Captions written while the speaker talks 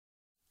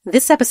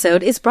This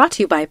episode is brought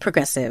to you by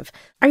Progressive.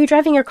 Are you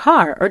driving your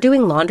car or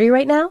doing laundry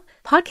right now?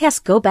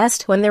 Podcasts go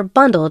best when they're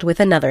bundled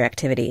with another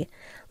activity.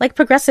 Like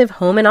Progressive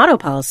home and auto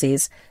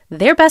policies,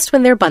 they're best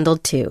when they're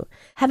bundled too.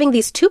 Having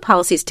these two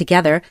policies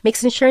together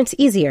makes insurance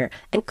easier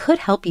and could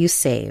help you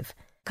save.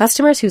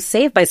 Customers who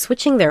save by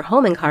switching their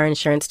home and car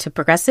insurance to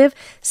Progressive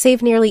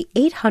save nearly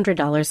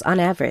 $800 on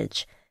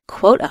average.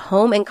 Quote a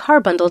home and car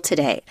bundle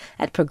today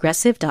at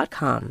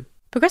Progressive.com.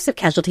 Progressive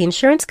Casualty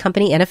Insurance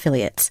Company and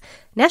Affiliates.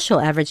 National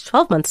average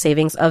 12-month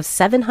savings of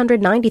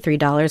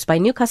 $793 by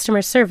new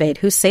customers surveyed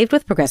who saved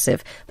with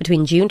Progressive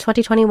between June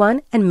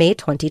 2021 and May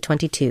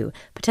 2022.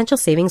 Potential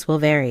savings will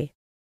vary.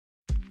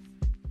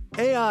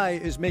 AI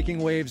is making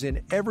waves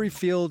in every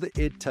field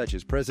it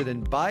touches.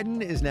 President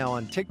Biden is now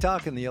on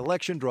TikTok, and the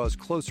election draws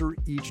closer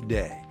each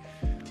day.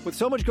 With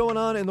so much going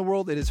on in the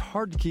world, it is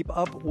hard to keep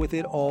up with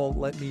it all,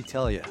 let me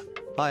tell you.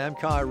 Hi, I'm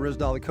Kai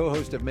Rizdal, the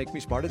co-host of Make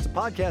Me Smart. It's a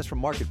podcast from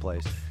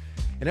Marketplace.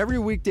 And every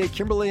weekday,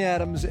 Kimberly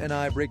Adams and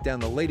I break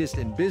down the latest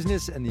in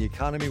business and the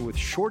economy with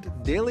short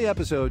daily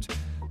episodes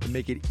to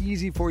make it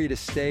easy for you to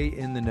stay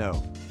in the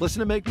know. Listen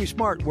to Make Me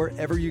Smart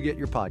wherever you get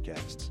your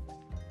podcasts.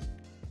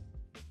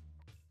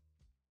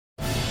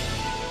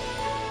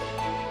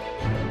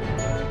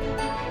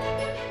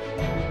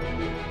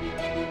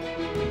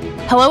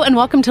 Hello and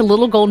welcome to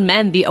Little Gold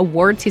Men, the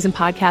award season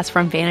podcast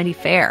from Vanity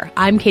Fair.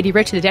 I'm Katie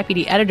Rich, the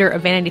deputy editor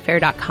of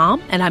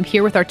VanityFair.com, and I'm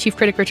here with our chief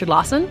critic, Richard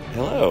Lawson.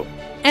 Hello.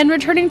 And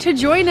returning to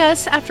join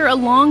us after a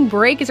long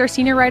break is our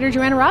senior writer,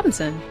 Joanna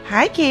Robinson.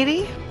 Hi,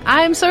 Katie.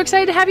 I'm so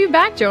excited to have you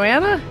back,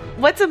 Joanna.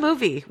 What's a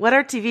movie? What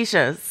are TV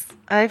shows?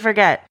 I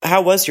forget.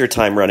 How was your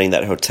time running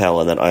that hotel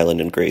on that island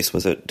in Greece?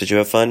 Did you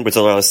have fun? Was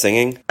there a lot of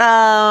singing?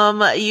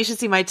 You should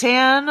see my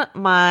tan.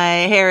 My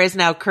hair is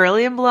now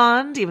curly and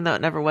blonde, even though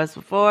it never was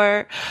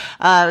before. It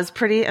was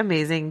pretty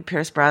amazing.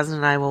 Pierce Brosnan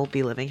and I will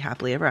be living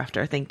happily ever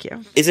after. Thank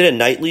you. Is it a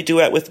nightly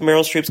duet with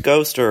Meryl Streep's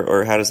Ghost,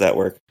 or how does that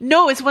work?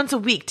 No, it's once a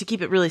week to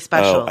keep it really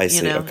special. Oh, I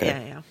see. You know? Okay.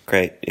 Yeah.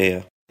 Great.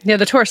 Yeah. Yeah,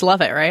 the tourists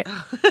love it, right?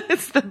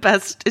 It's the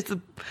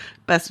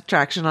best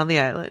attraction on the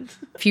island.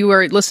 If you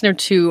were a listener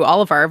to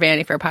all of our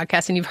Vanity Fair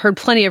podcasts, and you've heard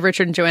plenty of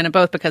Richard and Joanna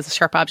both because the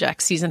Sharp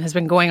Objects season has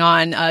been going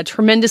on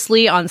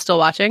tremendously on Still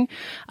Watching,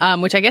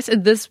 which I guess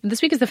this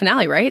week is the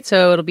finale, right?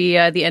 So it'll be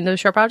the end of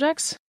Sharp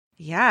Objects?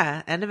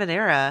 Yeah, end of an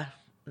era.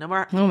 No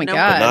more. Oh my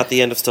God. But not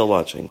the end of Still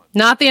Watching.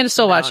 Not the end of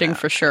Still Watching,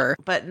 for sure.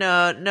 But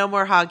no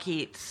more Hog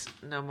Heat.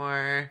 No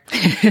more.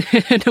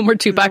 No more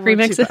Tupac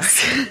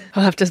remixes.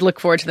 I'll have to look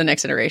forward to the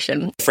next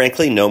iteration.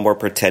 Frankly, no more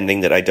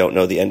pretending that I don't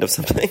know the end of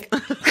something.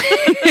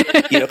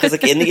 Because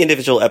like in the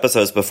individual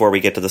episodes before we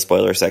get to the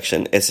spoiler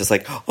section, it's just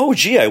like, oh,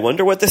 gee, I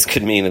wonder what this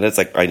could mean. And it's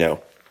like, I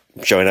know.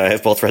 Joe and I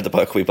have both read the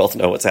book. We both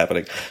know what's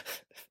happening.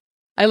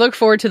 I look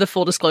forward to the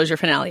full disclosure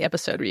finale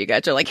episode where you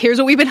guys are like, here's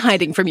what we've been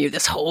hiding from you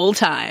this whole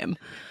time.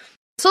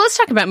 So let's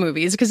talk about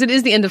movies, because it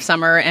is the end of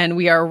summer and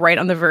we are right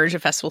on the verge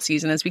of festival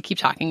season, as we keep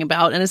talking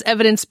about, and as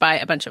evidenced by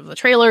a bunch of the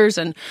trailers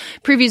and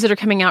previews that are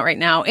coming out right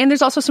now. And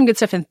there's also some good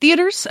stuff in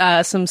theaters,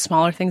 some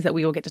smaller things that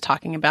we will get to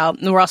talking about.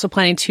 And we're also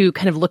planning to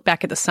kind of look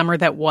back at the summer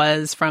that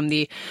was, from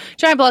the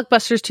giant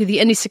blockbusters to the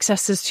indie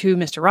successes to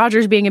Mr.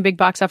 Rogers being a big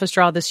box office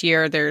draw this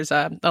year. There's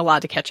a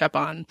lot to catch up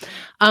on.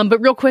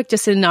 But real quick,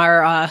 just in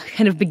our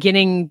kind of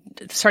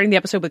starting the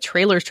episode with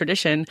trailers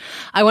tradition,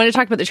 I want to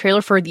talk about the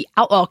trailer for The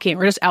Outlaw King,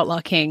 or just Outlaw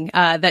King,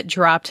 that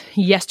dropped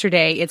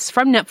yesterday. It's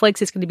from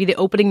Netflix. It's going to be the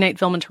opening night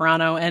film in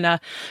Toronto. And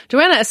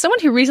Joanna, as someone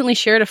who recently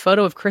shared a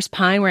photo of Chris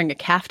Pine wearing a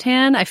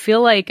caftan, I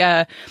feel like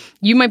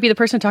you might be the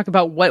person to talk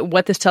about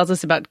what this tells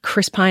us about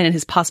Chris Pine and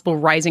his possible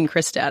rising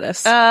Chris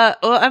status. Well,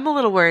 I'm a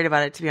little worried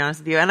about it, to be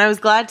honest with you. And I was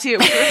glad to.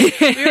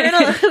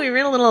 We were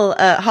in a little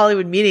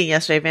Hollywood meeting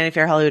yesterday, Vanity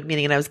Fair Hollywood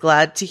meeting, and I was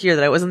glad to hear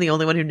that I wasn't the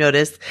only one who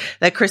noticed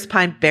that Chris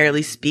Pine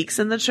barely speaks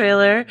in the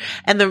trailer.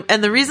 And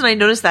the reason I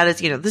noticed that is,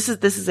 this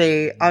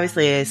is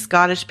obviously a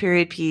Scottish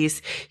period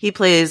piece. He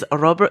plays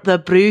Robert the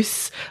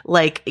Bruce,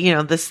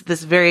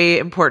 this very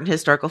important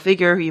historical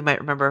figure who you might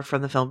remember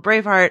from the film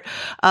Braveheart.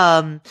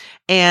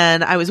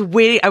 And I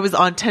was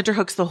on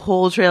tenterhooks the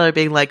whole trailer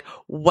being like,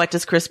 what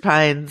does Chris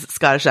Pine's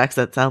Scottish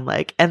accent sound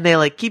like? And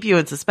they keep you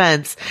in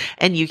suspense,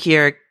 and you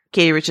hear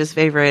Katie Rich's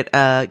favorite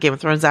Game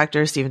of Thrones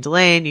actor, Stephen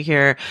Delane, you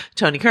hear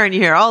Tony Kern, you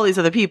hear all these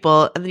other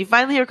people, and then you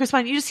finally hear Chris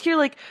Pine. You just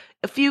hear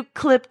a few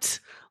clipped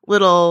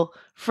little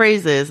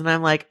phrases, and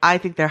I'm like, I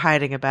think they're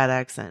hiding a bad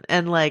accent.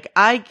 And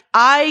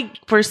I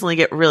personally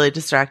get really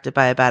distracted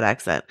by a bad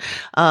accent.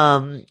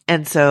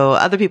 And so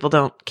other people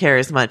don't care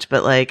as much,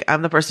 but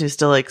I'm the person who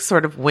still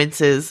sort of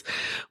winces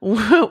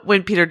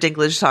when Peter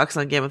Dinklage talks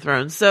on Game of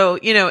Thrones. So,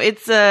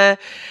 it's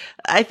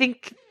I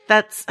think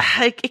that's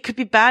it could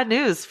be bad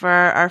news for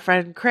our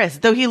friend Chris,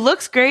 though he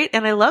looks great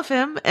and I love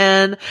him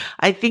and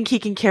I think he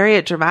can carry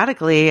it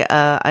dramatically.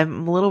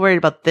 I'm a little worried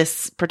about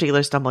this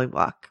particular stumbling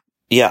block.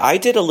 Yeah, I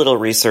did a little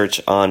research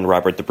on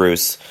Robert the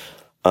Bruce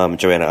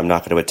Joanna, I'm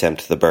not going to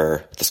attempt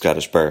the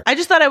Scottish burr. I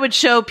just thought I would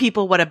show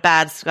people what a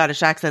bad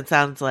Scottish accent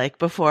sounds like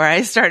before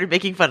I started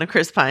making fun of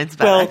Chris Pine's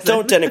bad accent.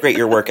 Don't denigrate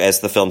your work as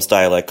the film's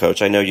dialect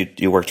coach. I know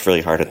you worked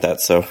really hard at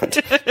that, so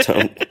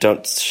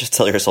don't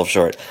sell yourself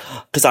short.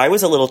 Because I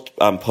was a little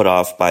put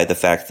off by the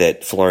fact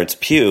that Florence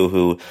Pugh,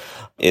 who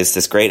is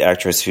this great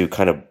actress who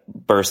kind of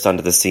burst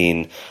onto the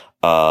scene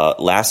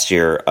last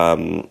year,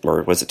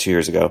 or was it 2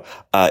 years ago,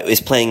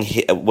 is playing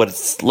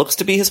what looks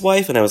to be his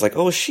wife. And I was like,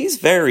 oh, she's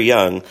very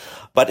young.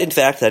 But in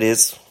fact, that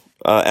is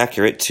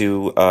accurate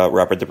to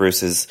Robert the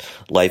Bruce's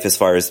life as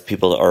far as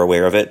people are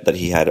aware of it, that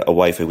he had a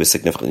wife who was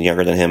significantly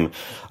younger than him.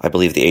 I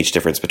believe the age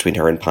difference between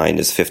her and Pine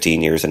is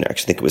 15 years, and I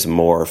actually think it was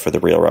more for the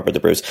real Robert the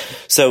Bruce.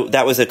 So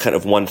that was a kind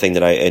of one thing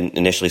that I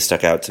initially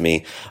stuck out to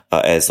me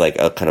as like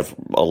a kind of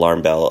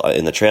alarm bell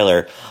in the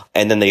trailer.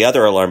 And then the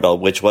other alarm bell,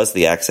 which was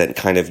the accent,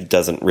 kind of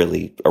doesn't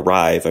really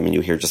arrive. I mean,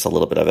 you hear just a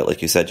little bit of it,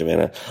 like you said,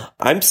 Joanna.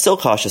 I'm still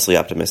cautiously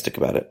optimistic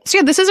about it. So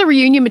yeah, this is a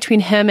reunion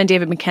between him and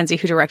David Mackenzie,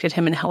 who directed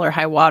him in Hell or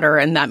High Water,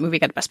 and that movie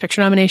got a Best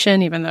Picture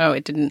nomination, even though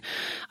it didn't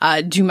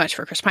do much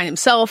for Chris Pine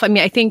himself. I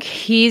mean, I think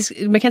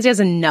Mackenzie has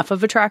enough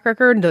of a track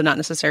record, though not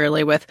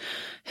necessarily with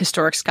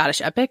historic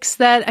Scottish epics,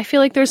 that I feel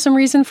like there's some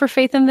reason for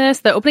faith in this.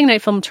 The opening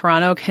night film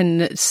Toronto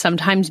can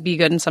sometimes be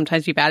good and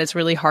sometimes be bad. It's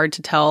really hard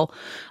to tell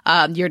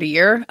year to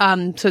year.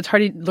 So it's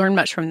hard to learn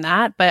much from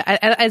that. But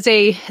as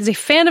a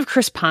fan of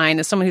Chris Pine,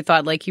 as someone who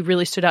thought like he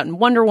really stood out in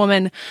Wonder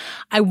Woman,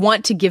 I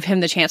want to give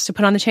him the chance to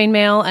put on the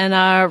chainmail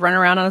and run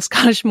around on a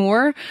Scottish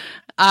moor.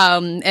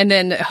 And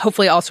then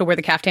hopefully also wear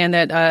the caftan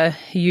that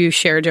you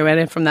shared,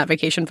 Joanna, from that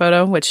vacation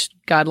photo, which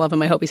God love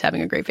him. I hope he's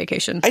having a great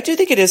vacation. I do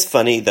think it is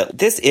funny that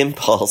this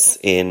impulse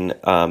in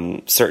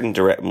certain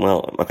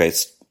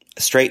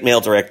straight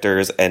male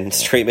directors and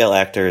straight male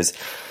actors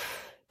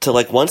to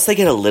like, once they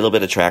get a little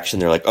bit of traction,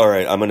 they're like, all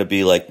right, I'm going to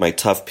be like my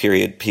tough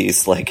period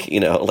piece. Like,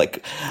 you know,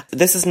 like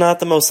this is not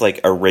the most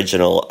like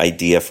original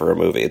idea for a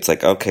movie. It's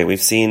like, okay,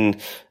 we've seen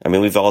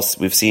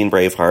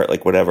Braveheart,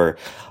 like whatever.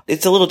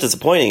 It's a little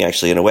disappointing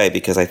actually in a way,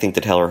 because I think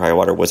that Hell or High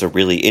Water was a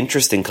really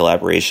interesting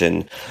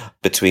collaboration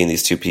between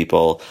these two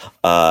people,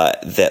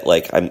 that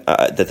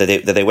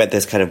they went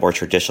this kind of more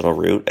traditional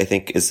route, I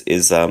think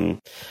is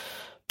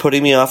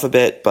putting me off a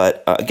bit.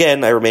 But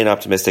again, I remain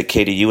optimistic.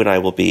 Katie, you and I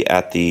will be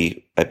at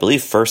the, I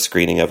believe, first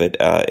screening of it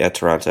at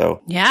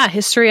Toronto. Yeah,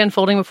 history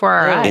unfolding before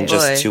our eyes. In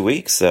just 2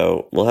 weeks,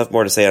 so we'll have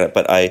more to say on it.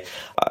 But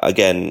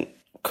again,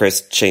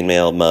 Chris,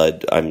 chainmail,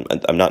 mud,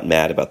 I'm not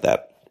mad about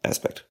that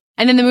aspect.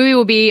 And then the movie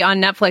will be on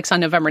Netflix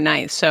on November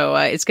 9th. So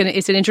it's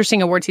an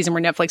interesting award season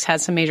where Netflix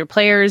has some major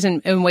players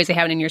in ways they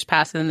haven't in years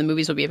past. And then the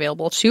movies will be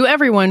available to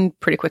everyone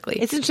pretty quickly.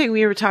 It's interesting.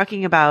 We were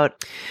talking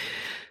about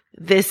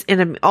this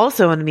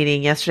also in the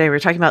meeting yesterday. We were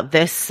talking about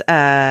this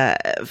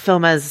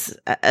film as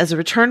a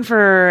return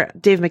for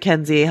Dave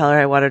Mackenzie, Hell or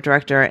High Water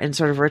director, and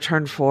sort of a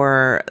return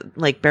for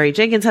like Barry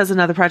Jenkins has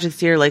another project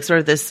here. Like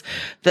sort of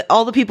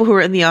all the people who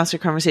were in the Oscar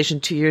conversation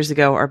 2 years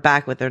ago are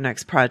back with their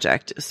next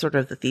project, sort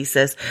of the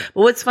thesis.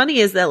 But what's funny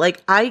is that like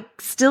I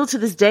still to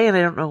this day, and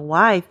I don't know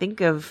why, I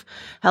think of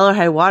Hell or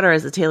High Water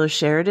as a Taylor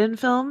Sheridan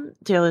film.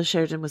 Taylor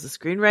Sheridan was a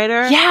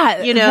screenwriter.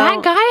 Yeah, you know,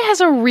 that guy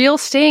has a real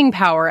staying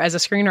power as a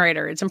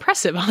screenwriter. It's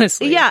impressive, honestly.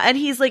 Yeah, and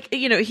he's like,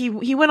 you know,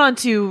 he went on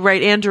to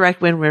write and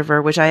direct Wind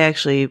River, which I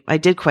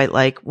did quite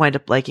wind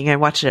up liking. I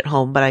watched it at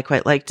home, but I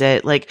quite liked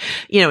it. Like,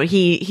 you know,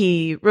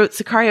 he wrote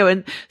Sicario,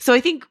 and so I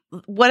think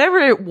whatever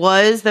it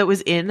was that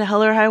was in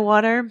Hell or High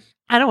Water,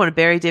 I don't want to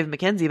bury David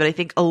Mackenzie, but I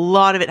think a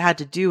lot of it had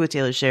to do with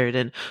Taylor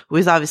Sheridan, who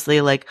is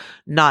obviously like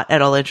not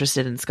at all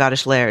interested in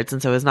Scottish lairds,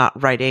 and so is not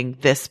writing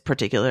this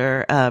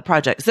particular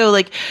project. So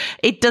like,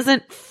 it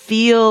doesn't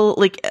feel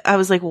like, I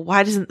was like, well,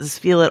 why doesn't this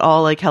feel at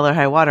all like Hell or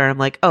High Water? And I'm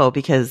like, oh,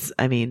 because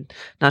I mean,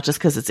 not just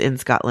because it's in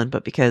Scotland,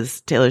 but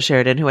because Taylor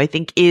Sheridan, who I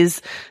think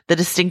is the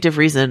distinctive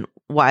reason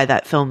why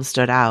that film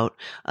stood out,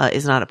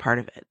 is not a part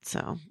of it.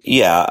 So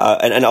yeah,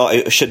 and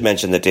I should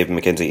mention that David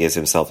Mackenzie is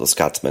himself a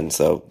Scotsman,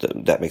 so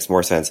that makes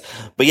more sense.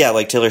 But yeah,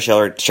 like Taylor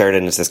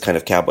Sheridan is this kind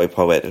of cowboy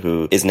poet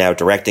who is now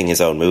directing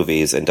his own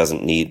movies and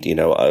doesn't need, you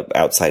know,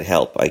 outside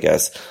help, I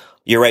guess.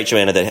 You're right,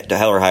 Joanna, that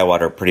Hell or High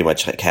Water pretty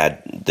much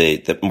had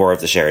the more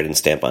of the Sheridan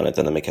stamp on it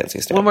than the Mackenzie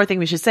stamp. One more thing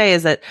we should say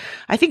is that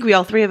I think we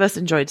all three of us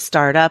enjoyed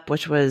Start Up,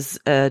 which was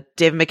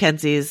David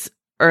Mackenzie's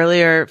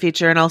earlier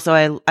feature, and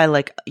also I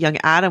like Young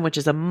Adam, which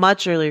is a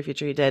much earlier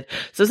feature he did.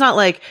 So it's not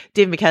like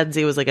Dave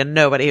Mackenzie was like a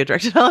nobody who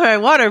directed Hell or High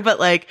Water, but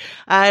like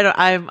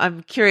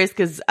I'm curious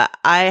because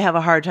I have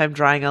a hard time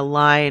drawing a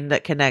line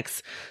that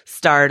connects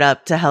Start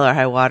Up to Hell or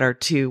High Water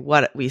to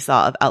what we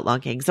saw of Outlaw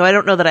King. So I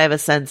don't know that I have a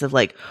sense of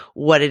like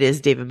what it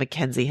is David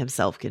Mackenzie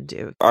himself can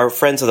do. Our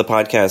friends of the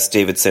podcast,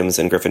 David Sims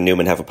and Griffin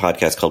Newman, have a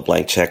podcast called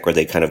Blank Check, where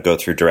they kind of go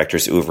through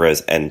directors'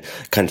 oeuvres and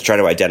kind of try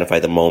to identify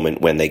the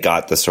moment when they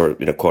got the sort of,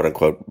 you know, quote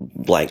unquote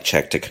blank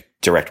check to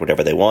direct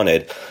whatever they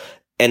wanted.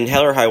 And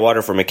Hell or High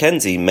Water for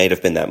Mackenzie may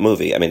have been that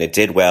movie. I mean, it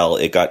did well.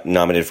 It got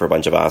nominated for a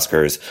bunch of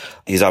Oscars.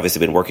 He's obviously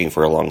been working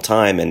for a long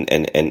time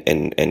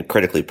and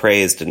critically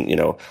praised and, you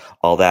know,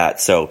 all that.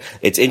 So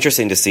it's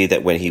interesting to see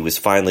that when he was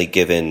finally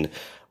given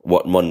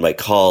what one might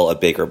call a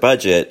bigger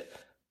budget,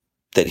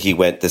 that he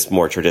went this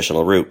more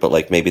traditional route, but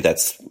like maybe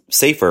that's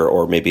safer,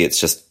 or maybe it's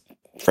just,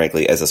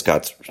 frankly, as a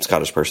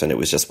Scottish person, it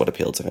was just what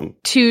appealed to him.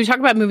 To talk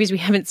about movies we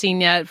haven't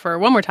seen yet for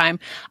one more time,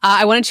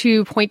 I wanted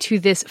to point to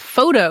this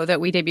photo that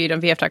we debuted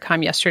on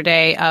VF.com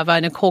yesterday of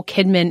Nicole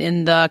Kidman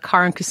in the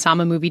Karan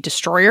Kusama movie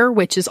Destroyer,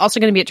 which is also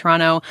going to be at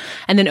Toronto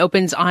and then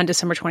opens on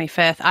December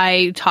 25th.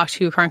 I talked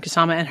to Karan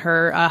Kusama and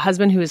her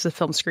husband, who is the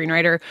film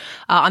screenwriter,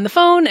 on the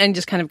phone, and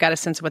just kind of got a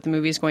sense of what the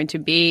movie is going to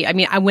be. I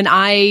mean, when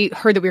I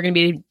heard that we were going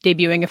to be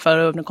debuting a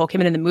photo of Nicole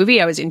Kidman in the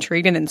movie, I was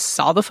intrigued and then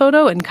saw the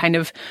photo and kind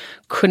of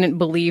couldn't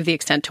believe the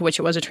extent to which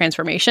it was a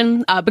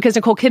transformation, because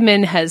Nicole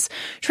Kidman has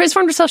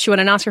transformed herself. She won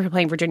an Oscar for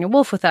playing Virginia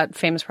Woolf with that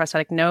famous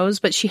prosthetic nose,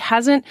 but she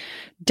hasn't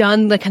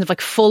done the kind of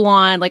like full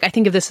on, like I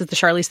think of this as the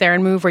Charlize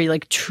Theron move where you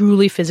like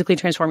truly physically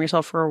transform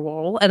yourself for a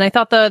role. And I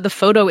thought the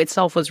photo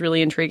itself was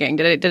really intriguing.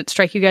 Did it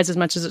strike you guys as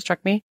much as it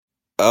struck me?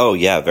 Oh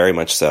yeah, very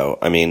much so.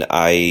 I mean,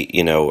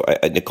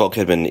 Nicole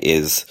Kidman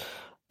is,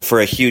 for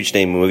a huge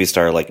name movie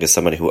star, like, is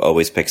somebody who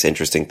always picks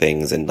interesting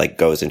things and like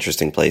goes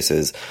interesting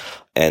places.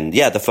 And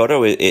yeah, the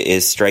photo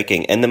is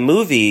striking. And the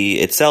movie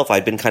itself,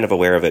 I'd been kind of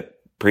aware of it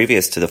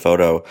previous to the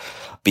photo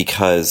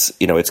because,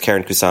 it's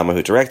Karan Kusama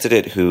who directed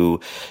it, who,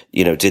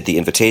 did The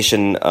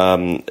Invitation,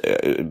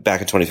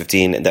 back in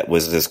 2015. And that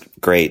was this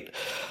great,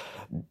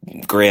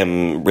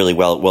 grim, really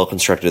well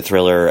constructed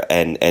thriller,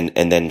 and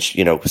then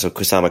so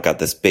Kusama got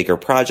this bigger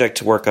project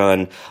to work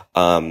on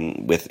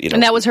with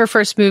and that was her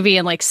first movie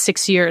in like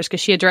 6 years,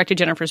 because she had directed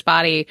Jennifer's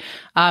Body,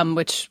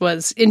 which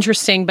was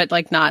interesting but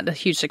like not a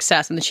huge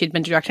success, and then she'd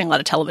been directing a lot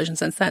of television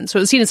since then, so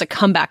it was seen as a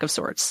comeback of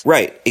sorts.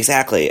 Right,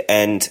 exactly,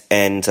 and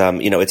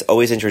it's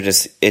always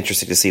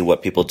interesting to see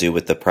what people do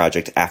with the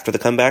project after the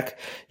comeback,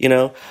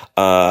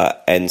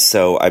 and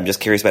so I'm just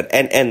curious about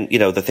and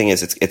the thing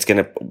is it's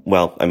gonna,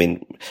 well, I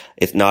mean,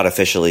 it's not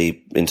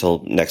officially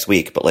until next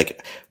week, but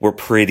like we're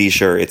pretty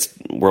sure it's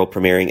world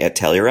premiering at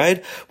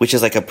Telluride, which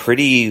is like a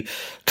pretty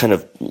kind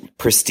of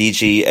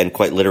prestige-y and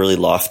quite literally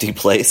lofty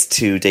place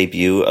to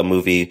debut a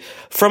movie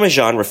from a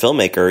genre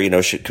filmmaker.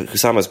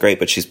 Kusama's great,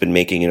 but she's been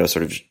making,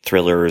 sort of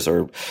thrillers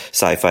or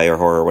sci-fi or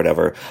horror or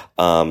whatever.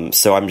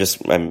 So I'm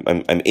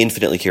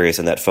infinitely curious,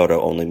 and that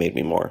photo only made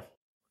me more.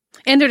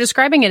 And they're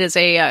describing it as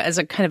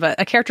a kind of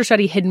a character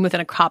study hidden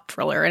within a cop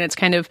thriller. And it's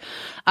kind of,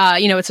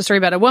 it's a story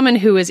about a woman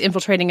who is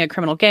infiltrating a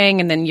criminal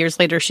gang. And then years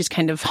later, she's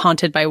kind of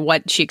haunted by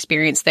what she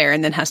experienced there,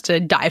 and then has to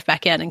dive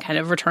back in and kind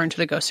of return to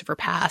the ghosts of her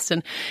past.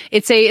 And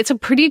it's a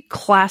pretty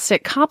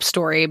classic cop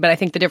story. But I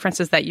think the difference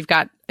is that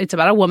it's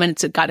about a woman.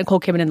 It's got Nicole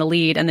Kidman in the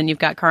lead. And then you've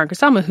got Karan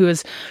Kusama, who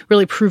has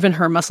really proven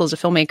her muscle as a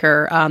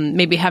filmmaker,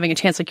 maybe having a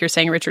chance, like you're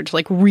saying, Richard, to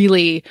like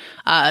really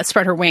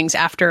spread her wings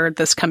after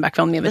this comeback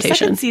film, The Invitation. The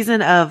second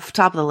season of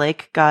Top of the Lake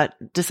got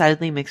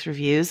decidedly mixed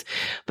reviews,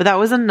 but that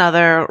was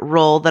another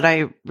role that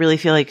I really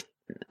feel like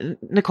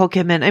Nicole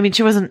Kidman, I mean,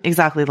 she wasn't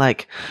exactly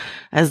like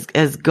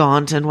as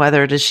gaunt and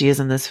weathered as she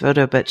is in this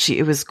photo, but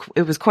it was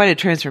quite a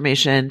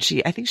transformation.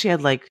 I think she had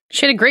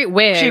a great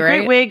wig. She had a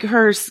right? great wig.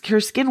 Her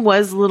skin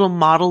was a little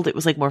mottled. It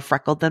was like more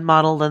freckled than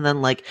mottled. And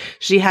then like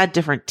she had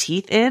different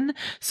teeth in.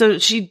 So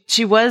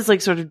she was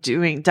like sort of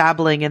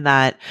dabbling in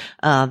that,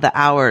 the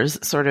Hours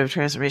sort of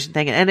transformation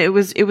thing. And it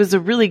was a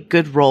really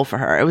good role for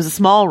her. It was a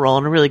small role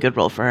and a really good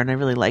role for her. And I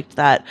really liked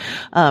that,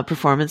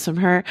 performance from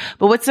her.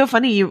 But what's so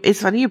funny,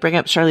 it's funny you bring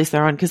up Charlize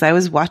Theron, because I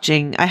was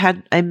watching,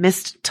 I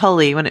missed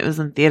Tully when it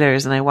was in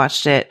theaters, and I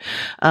watched it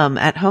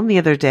at home the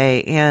other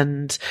day,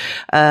 and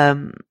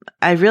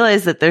I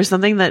realized that there's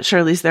something that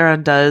Charlize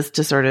Theron does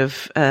to sort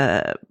of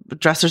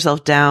dress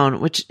herself down,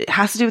 which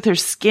has to do with her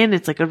skin.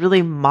 It's like a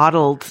really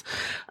modeled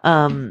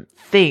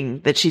thing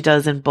that she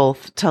does in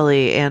both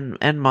Tully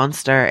and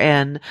Monster.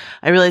 And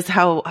I realized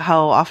how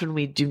often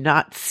we do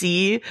not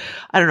see,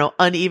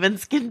 uneven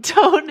skin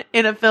tone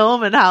in a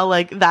film, and how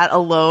like that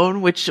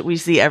alone, which we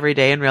see every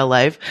day in real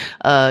life,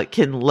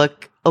 can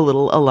look a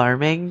little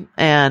alarming.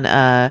 And,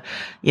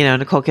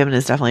 Nicole Kidman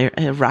is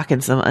definitely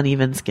rocking some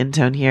uneven skin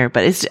tone here,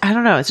 but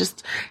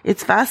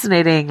it's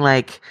fascinating,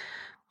 like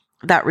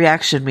that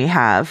reaction we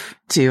have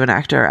to an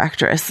actor or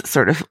actress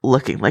sort of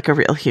looking like a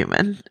real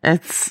human.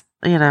 It's,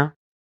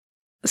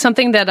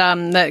 Something that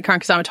Karan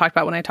Kusama talked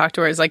about when I talked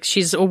to her is like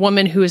she's a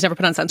woman who has never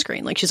put on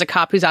sunscreen. Like she's a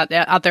cop who's out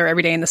there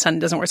every day in the sun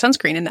and doesn't wear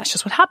sunscreen, and that's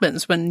just what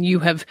happens when you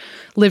have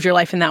lived your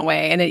life in that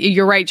way. And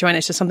you're right, Joanna.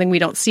 It's just something we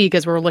don't see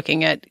because we're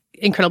looking at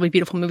incredibly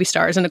beautiful movie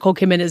stars, and Nicole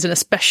Kidman is an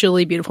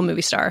especially beautiful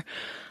movie star.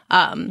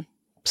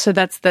 So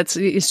that's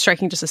it's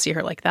striking just to see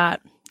her like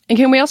that. And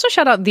can we also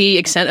shout out the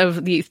extent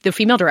of the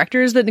female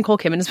directors that Nicole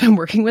Kidman has been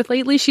working with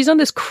lately? She's on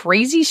this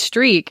crazy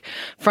streak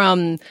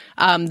from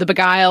The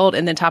Beguiled,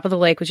 and then Top of the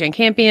Lake with Jane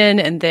Campion,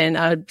 and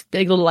then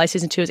Big Little Lies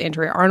Season 2 is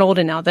Andrea Arnold,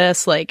 and now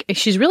this. Like,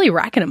 she's really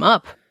racking them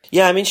up.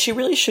 Yeah, I mean, she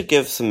really should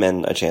give some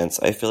men a chance.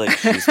 I feel like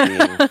she's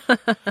being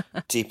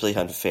deeply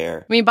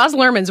unfair. I mean, Baz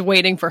Luhrmann's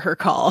waiting for her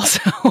call.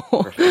 So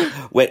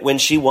when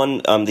she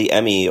won the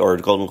Emmy or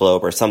Golden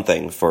Globe or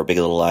something for Big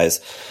Little Lies,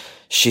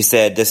 she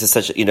said, "This is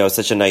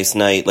such a nice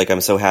night. Like,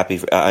 I'm so happy.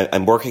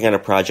 I'm working on a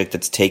project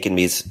that's taken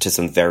me to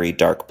some very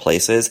dark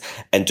places."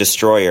 And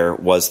Destroyer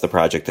was the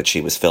project that she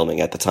was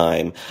filming at the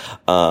time.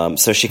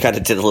 So she kind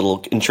of did a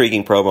little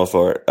intriguing promo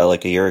for it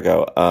like a year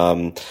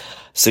ago.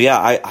 So yeah,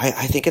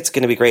 I think it's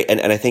going to be great.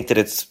 And I think that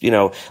it's,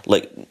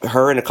 like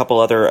her and a couple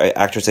other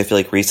actors I feel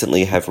like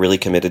recently have really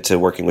committed to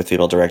working with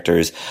female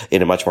directors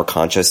in a much more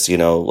conscious,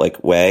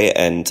 like way.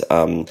 And,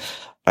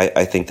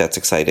 I think that's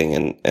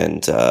exciting.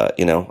 And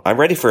I'm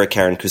ready for a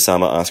Karen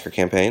Kusama Oscar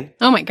campaign.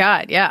 Oh my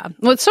God. Yeah.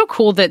 Well, it's so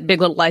cool that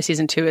Big Little Lies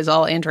season 2 is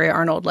all Andrea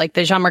Arnold, like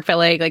the Jean-Marc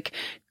Vallée,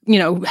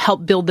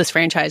 helped build this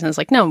franchise. And it's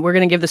like, no, we're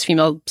going to give this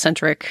female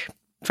centric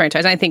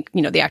franchise. I think,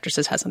 the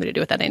actresses has something to do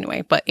with that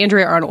anyway, but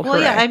Andrea Arnold. Well,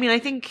 hooray. yeah, I mean, I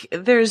think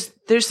there's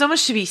so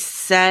much to be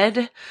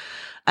said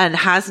and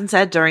hasn't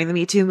said during the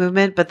Me Too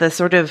movement, but the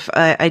sort of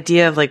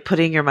idea of like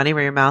putting your money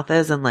where your mouth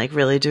is and like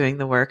really doing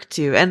the work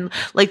too. And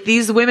like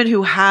these women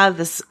who have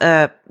this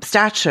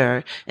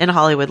stature in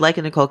Hollywood, like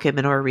a Nicole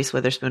Kidman or a Reese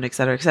Witherspoon, et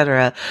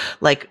cetera,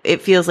 like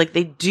it feels like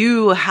they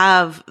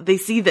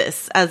see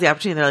this as the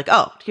opportunity. They're like,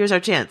 oh, here's our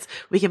chance.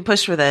 We can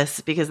push for this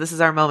because this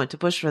is our moment to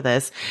push for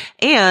this.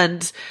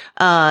 And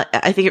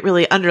I think it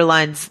really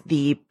underlines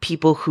the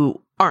people who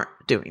aren't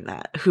doing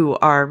that, who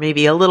are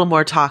maybe a little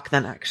more talk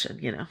than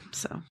action,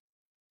 so.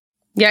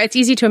 Yeah, it's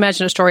easy to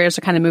imagine Destroyer as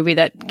the kind of movie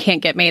that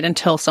can't get made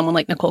until someone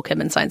like Nicole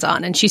Kidman signs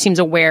on. And she seems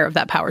aware of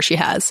that power she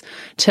has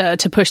to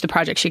push the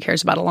project she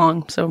cares about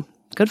along. So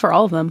good for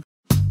all of them.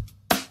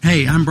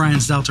 Hey, I'm Brian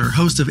Stelter,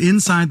 host of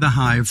Inside the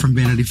Hive from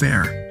Vanity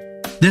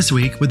Fair. This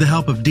week, with the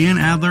help of Dan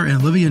Adler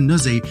and Olivia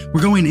Nuzzi,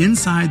 we're going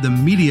inside the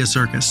media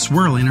circus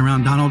swirling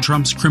around Donald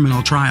Trump's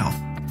criminal trial.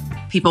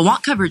 People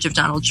want coverage of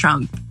Donald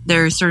Trump.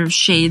 There are sort of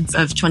shades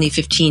of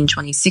 2015,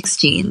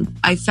 2016.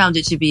 I found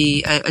it to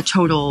be a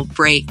total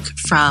break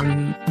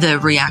from the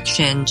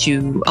reaction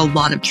to a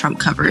lot of Trump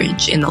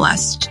coverage in the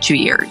last 2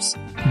 years.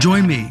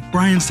 Join me,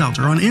 Brian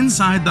Stelter, on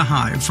Inside the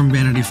Hive from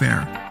Vanity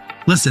Fair.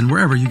 Listen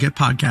wherever you get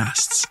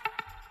podcasts.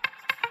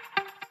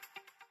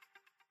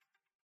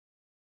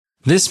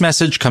 This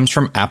message comes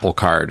from Apple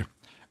Card.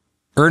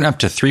 Earn up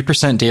to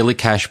 3% daily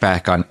cash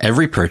back on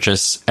every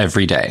purchase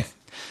every day.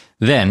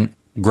 Then,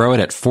 grow it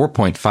at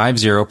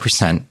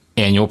 4.50%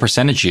 annual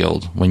percentage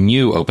yield when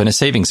you open a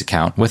savings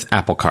account with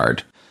Apple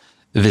Card.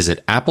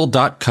 Visit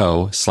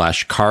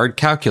apple.co/card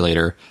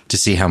calculator to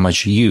see how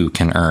much you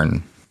can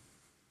earn.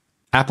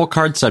 Apple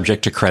Card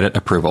subject to credit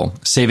approval.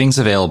 Savings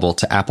available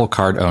to Apple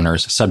Card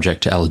owners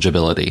subject to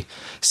eligibility.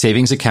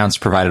 Savings accounts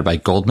provided by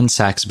Goldman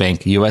Sachs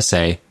Bank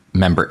USA,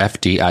 member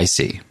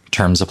FDIC.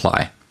 Terms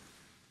apply.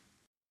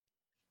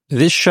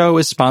 This show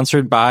is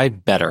sponsored by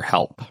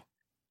BetterHelp.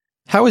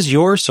 How is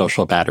your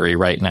social battery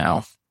right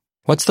now?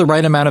 What's the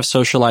right amount of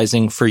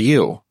socializing for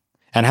you?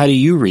 And how do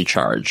you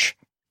recharge?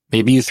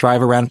 Maybe you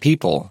thrive around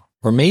people,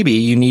 or maybe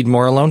you need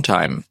more alone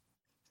time.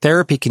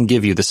 Therapy can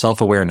give you the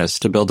self-awareness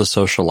to build a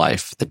social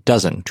life that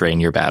doesn't drain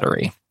your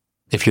battery.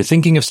 If you're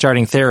thinking of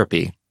starting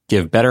therapy,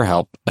 give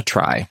BetterHelp a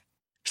try.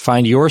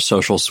 Find your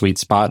social sweet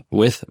spot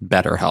with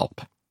BetterHelp.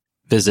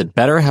 Visit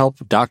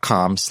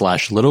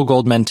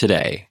betterhelp.com/littlegoldmen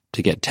today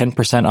to get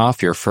 10%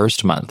 off your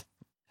first month.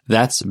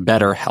 That's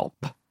BetterHelp.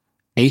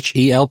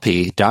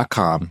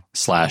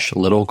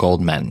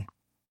 HELP.com/littlegoldmen.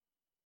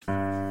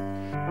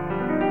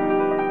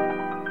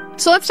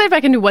 So let's dive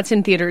back into what's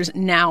in theaters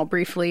now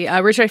briefly.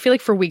 Richard, I feel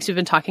like for weeks we've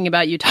been talking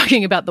about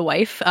The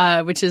Wife,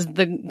 which is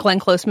the Glenn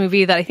Close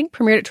movie that I think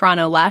premiered at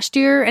Toronto last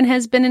year and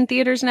has been in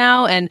theaters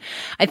now. And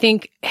I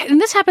think,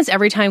 and this happens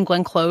every time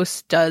Glenn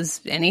Close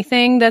does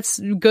anything that's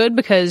good,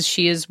 because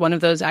she is one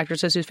of those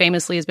actresses who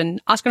famously has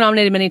been Oscar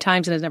nominated many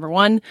times and has never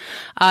won.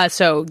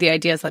 So the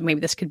idea is that maybe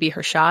this could be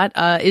her shot.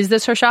 Is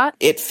this her shot?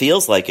 It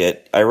feels like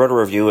it. I wrote a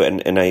review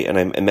and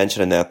I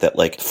mentioned in that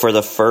like for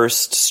the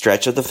first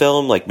stretch of the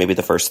film, like maybe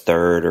the first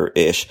third or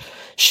ish,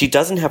 she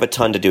doesn't have a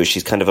ton to do.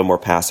 She's kind of a more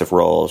passive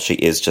role. She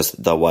is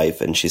just the wife,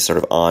 and she's sort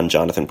of on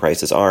Jonathan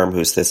Pryce's arm,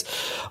 who's this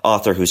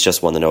author who's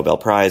just won the Nobel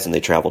Prize, and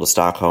they travel to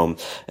Stockholm,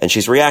 and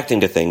she's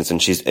reacting to things,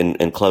 and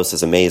and Close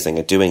is amazing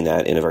at doing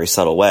that in a very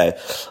subtle way.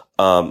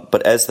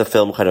 But as the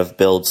film kind of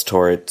builds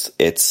towards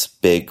its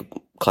big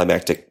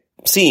climactic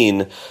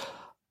scene,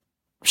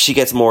 she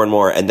gets more and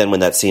more, and then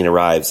when that scene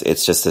arrives,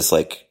 it's just this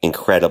like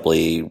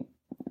incredibly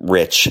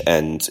rich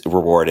and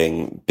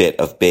rewarding bit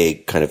of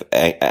big kind of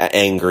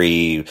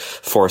angry,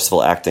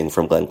 forceful acting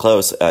from Glenn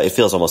Close. It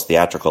feels almost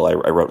theatrical. I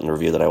wrote in the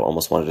review that I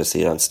almost wanted to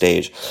see it on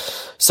stage.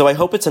 So I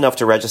hope it's enough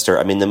to register.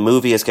 I mean, the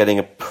movie is getting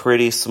a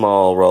pretty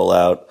small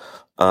rollout.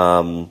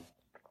 I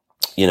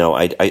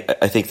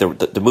think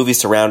the movie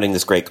surrounding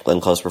this great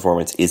Glenn Close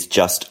performance is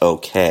just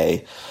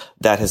okay.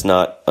 That has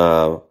not,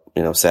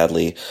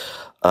 sadly,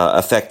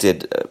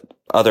 affected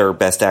other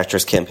Best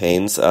Actress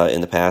campaigns in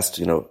the past.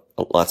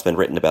 lots been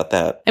written about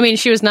that. I mean,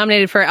 she was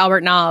nominated for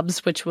Albert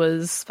Nobbs, which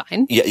was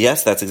fine.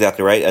 Yes, that's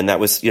exactly right. And that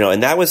was,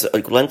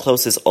 Glenn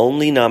Close's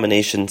only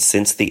nomination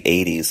since the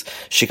 80s.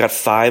 She got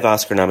 5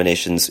 Oscar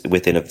nominations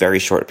within a very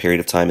short period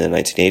of time in the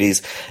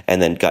 1980s,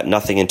 and then got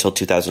nothing until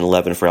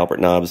 2011 for Albert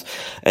Nobbs.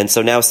 And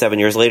so now, 7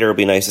 years later, it would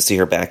be nice to see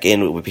her back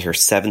in. It would be her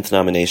 7th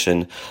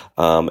nomination.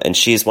 And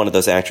she's one of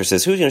those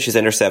actresses who, she's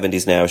in her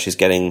 70s now. She's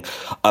getting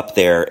up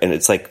there. And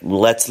it's like,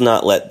 let's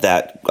not let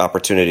that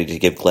opportunity to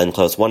give Glenn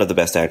Close, one of the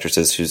best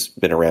actresses who's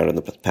been around in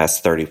the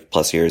past 30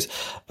 plus years,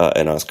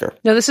 an Oscar.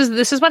 No, this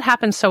is what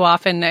happens so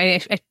often. I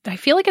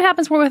feel like it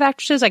happens more with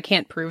actresses. I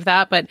can't prove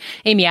that, but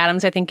Amy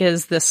Adams, I think,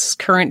 is this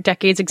current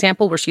decade's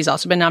example where she's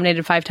also been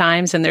nominated 5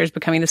 times, and there's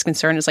becoming this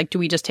concern. It's like, do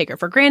we just take her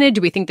for granted?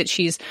 Do we think that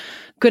she's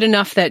good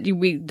enough that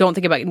we don't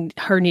think about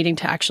her needing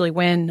to actually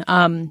win?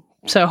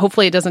 So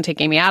hopefully it doesn't take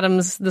Amy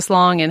Adams this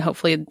long, and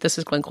hopefully this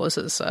is Glenn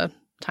Close's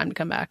time to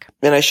come back.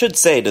 And I should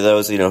say to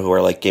those, who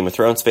are like Game of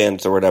Thrones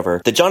fans or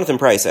whatever, that Jonathan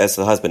Pryce as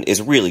the husband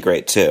is really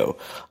great too.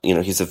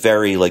 He's a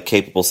very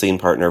capable scene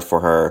partner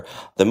for her.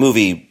 The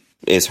movie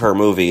is her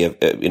movie,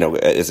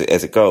 as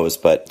it goes,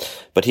 but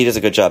he does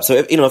a good job. So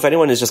if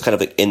anyone is just kind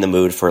of in the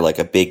mood for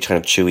a big kind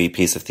of chewy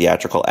piece of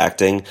theatrical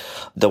acting,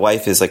 The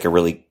Wife is a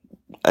really,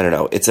 I don't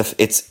know,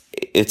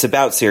 it's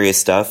about serious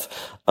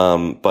stuff,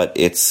 but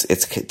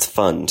it's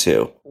fun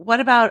too.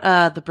 What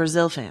about the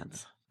Brazil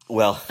fans?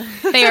 Well,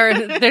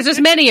 there's as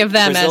many of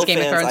them Brazil as Game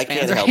of Thrones I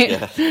fans, can't right?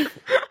 help you.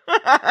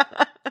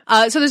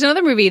 So there's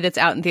another movie that's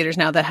out in theaters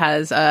now that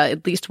has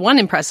at least one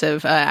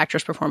impressive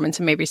actress performance,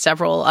 and maybe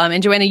several.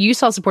 And Joanna, you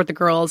saw Support the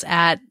Girls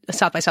at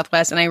South by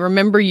Southwest, and I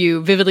remember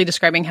you vividly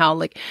describing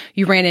how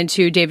you ran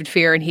into David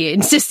Fear and he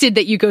insisted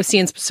that you go see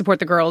and support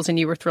the girls, and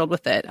you were thrilled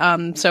with it.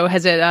 So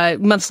has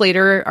it months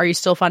later? Are you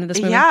still fond of this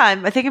movie?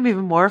 Yeah, I think I'm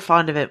even more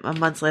fond of it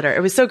months later.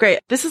 It was so great.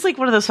 This is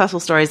one of those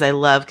festival stories I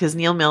love because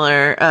Neil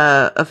Miller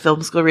of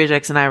Film School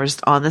Rejects and I were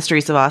just on the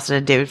streets of Austin,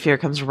 and David Fear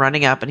comes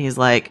running up and he's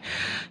like,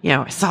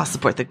 I saw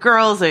Support the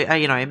Girls.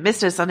 I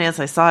missed it at Sundance.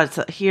 I saw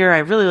it here. I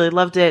really, really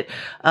loved it.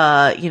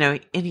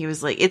 And he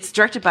was like, it's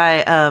directed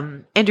by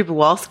Andrew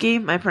Buwalski.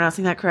 Am I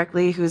pronouncing that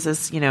correctly? Who's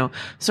this,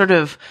 sort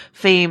of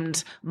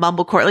famed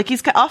mumblecore.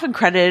 He's often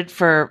credited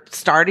for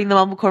starting the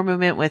mumblecore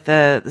movement with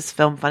this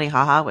film Funny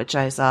Haha, which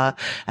I saw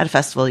at a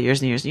festival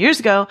years and years and years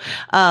ago.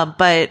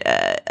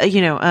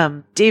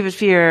 David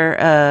Fear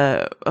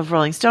of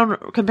Rolling Stone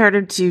compared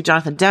him to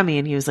Jonathan Demme,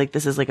 and he was like,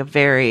 this is a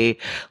very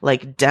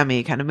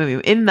Demme kind of movie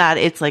in that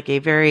it's a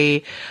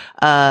very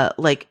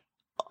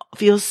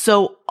feels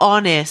so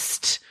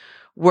honest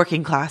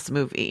working class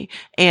movie.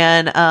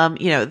 And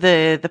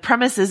the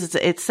premise is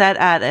it's set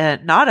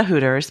at not a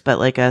Hooters,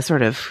 but a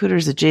sort of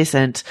Hooters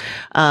adjacent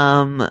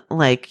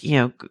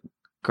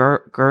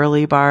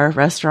girly bar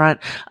restaurant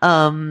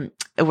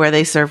where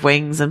they serve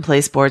wings and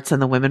play sports,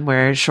 and the women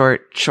wear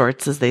short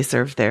shorts as they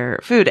serve their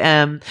food.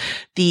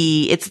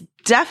 It's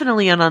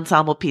definitely an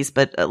ensemble piece,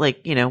 but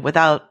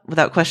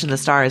without question, the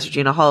star is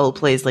Regina Hall, who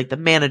plays the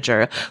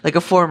manager,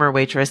 a former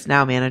waitress,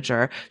 now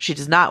manager. She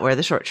does not wear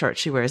the short shorts.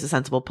 She wears a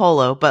sensible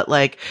polo, but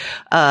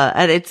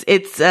and it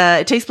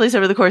takes place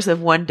over the course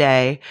of one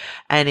day,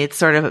 and it's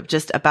sort of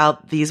just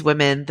about these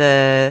women,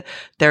 their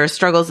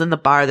struggles in the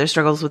bar, their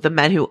struggles with the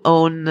men who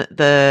own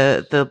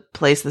the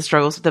place, the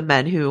struggles with the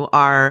men who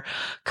are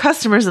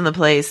customers in the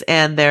place,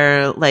 and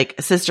their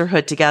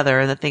sisterhood together,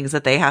 and the things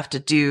that they have to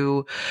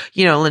do,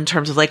 in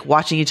terms of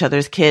watching each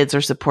other's kids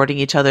or supporting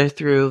each other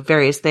through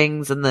various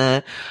things, and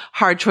the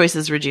hard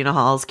choices Regina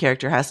Hall's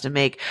character has to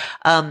make.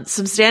 Some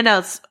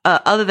standouts,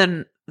 other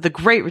than the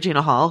great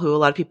Regina Hall, who a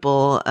lot of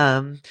people,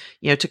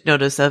 took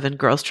notice of in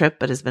Girls Trip,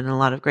 but has been in a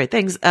lot of great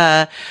things.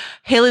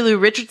 Haley Lou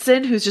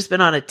Richardson, who's just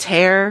been on a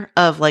tear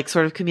of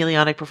sort of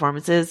chameleonic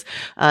performances.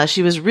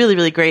 She was really,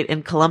 really great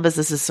in Columbus.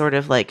 This is sort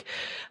of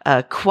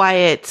a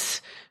quiet,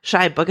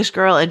 shy, bookish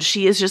girl, and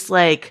she is just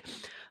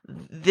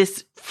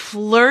this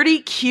flirty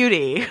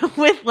cutie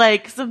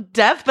with some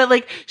depth,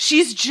 but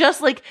she's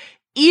just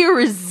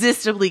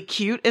irresistibly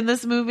cute in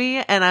this movie.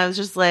 And I was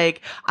just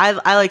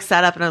I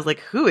sat up and I was like,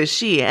 who is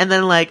she? And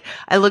then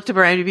I looked up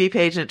her IMDb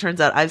page, and it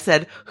turns out I've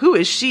said, who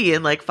is she,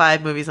 in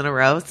 5 movies in a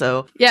row.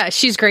 So yeah,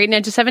 she's great in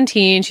Edge of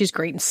 17. She's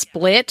great in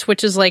Split,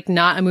 which is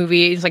not a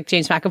movie. It's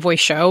James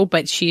McAvoy's show,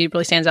 but she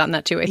really stands out in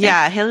that too, I think.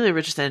 Yeah, Haley Lou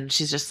Richardson,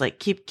 she's just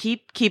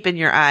keeping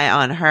your eye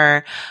on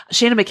her.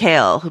 Shannon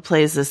McHale, who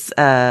plays this,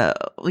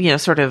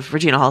 sort of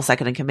Regina Hall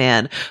second in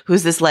command,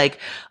 who's this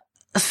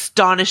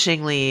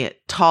astonishingly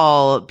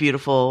tall,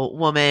 beautiful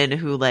woman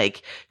who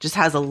just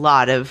has a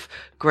lot of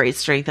great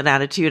strength and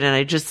attitude. And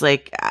I just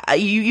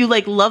you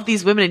love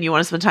these women and you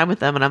want to spend time with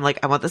them. And I'm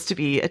I want this to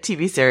be a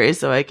TV series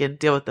so I can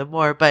deal with them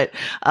more. But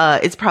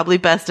it's probably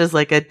best as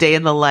a day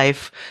in the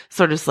life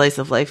sort of slice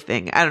of life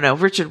thing. I don't know.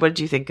 Richard, what did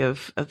you think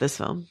of this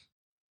film?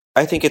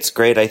 I think it's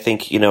great. I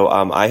think,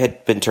 I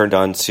had been turned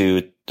on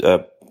to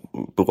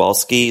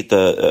Buwalski,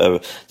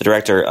 the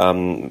director,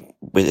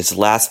 with his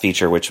last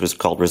feature, which was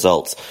called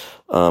Results,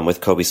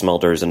 with Kobe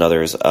Smulders and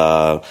others.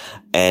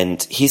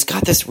 And he's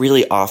got this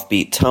really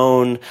offbeat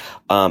tone.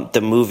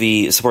 The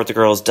movie Support the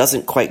Girls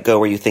doesn't quite go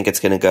where you think it's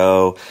going to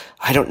go.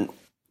 I don't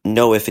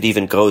know if it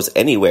even goes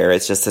anywhere.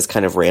 It's just this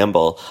kind of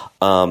ramble.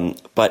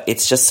 But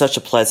it's just such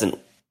a pleasant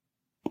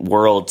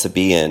world to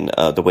be in,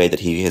 the way that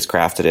he has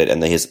crafted it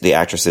and the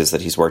actresses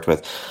that he's worked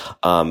with.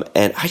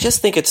 And I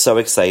just think it's so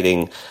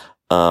exciting,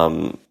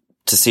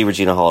 to see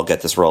Regina Hall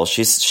get this role.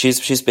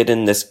 She's been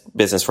in this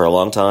business for a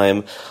long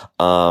time.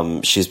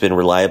 She's been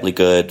reliably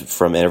good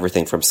from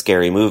everything from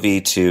Scary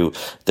Movie to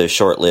the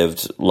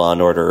short-lived Law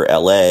and Order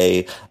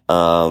LA.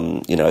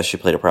 She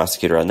played a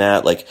prosecutor on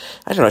that. Like,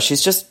 I don't know.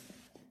 She's just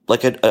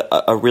like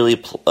a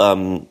really,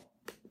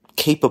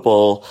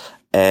 capable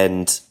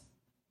and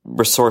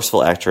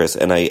resourceful actress,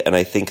 and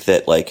I think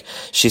that like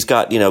she's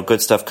got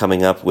good stuff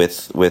coming up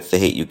with The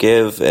Hate U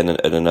Give and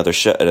another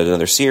show,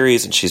 another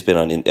series, and she's been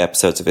on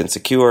episodes of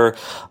Insecure,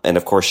 and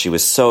of course she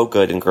was so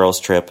good in Girls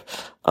Trip,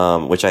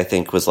 which I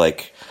think was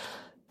like,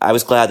 I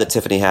was glad that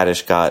Tiffany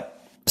Haddish got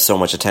so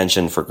much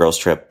attention for Girls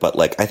Trip, but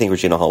like I think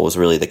Regina Hall was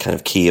really the kind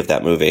of key of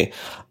that movie,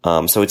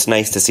 so it's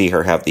nice to see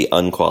her have the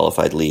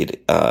unqualified lead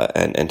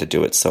and to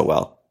do it so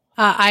well.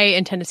 I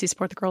intend to see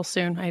Support the Girls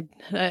soon. I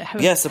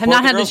have support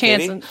not the had girls, the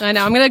chance. Katie. I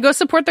know. I'm going to go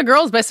support the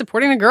girls by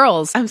supporting the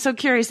girls. I'm so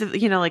curious if,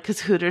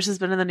 because Hooters has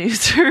been in the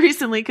news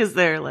recently because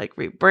they're like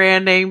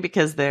rebranding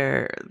because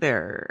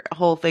their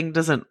whole thing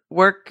doesn't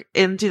work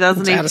in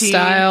 2018. It's out of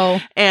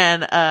style.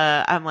 And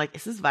I'm like,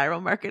 is this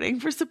viral marketing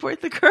for Support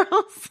the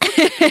Girls?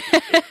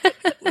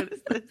 What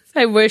is this?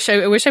 I wish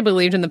I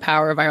believed in the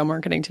power of viral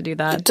marketing to do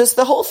that. Does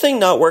the whole thing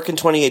not work in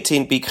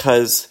 2018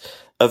 because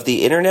of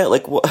the internet?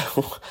 Like,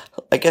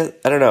 I guess,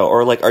 I don't know.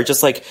 Or like, are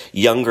just like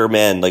younger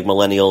men, like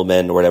millennial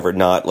men or whatever,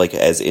 not like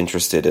as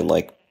interested in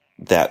like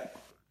that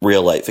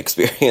real life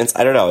experience?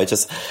 I don't know.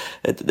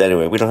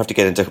 Anyway, we don't have to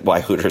get into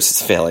why Hooters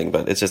is failing,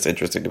 but it's just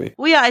interesting to me.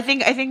 Well, yeah, I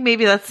think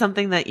maybe that's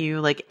something that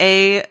you like,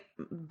 A,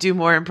 do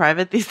more in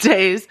private these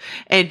days,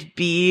 and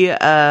B, like,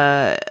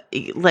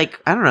 I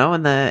don't know,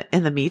 in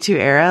the Me Too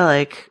era,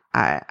 like,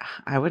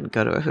 I wouldn't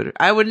go to a Hooters.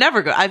 I would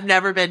never go. I've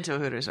never been to a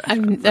Hooters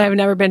restaurant. I've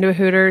never been to a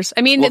Hooters.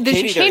 I mean, the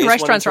Katie, chain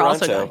restaurants are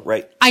also Toronto, going.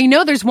 right? I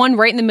know there's one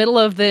right in the middle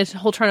of the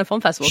whole Toronto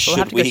Film Festival, so we'll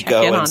have to go check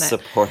in on it.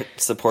 Support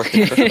the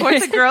girls?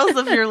 Support the girls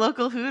of your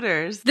local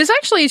Hooters. This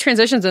actually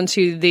transitions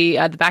into the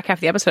back half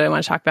of the episode I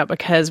want to talk about,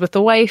 because with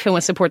The Wife and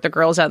with Support the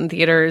Girls out in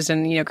theaters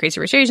and, Crazy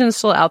Rich Asians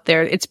still out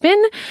there, it's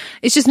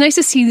just nice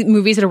to see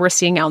movies that we're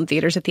seeing out in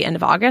theaters at the end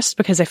of August,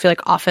 because I feel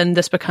like often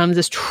this becomes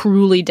this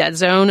truly dead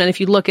zone. And if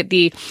you look at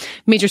the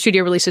major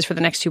studio releases for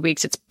the next 2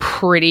 weeks, it's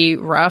pretty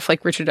rough.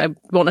 Like, Richard, I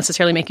won't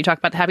necessarily make you talk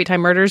about the Happy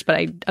Time Murders, but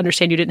I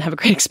understand you didn't have a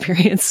great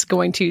experience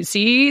going to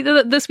see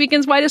this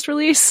weekend's widest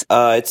release.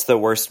 It's the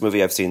worst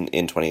movie I've seen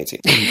in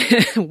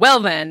 2018.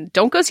 Well then,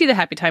 don't go see the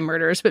Happy Time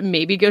Murders, but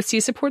maybe go see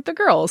Support the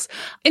Girls.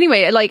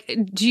 Anyway, like,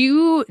 do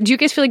you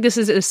guys feel like this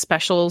is a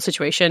special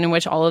situation in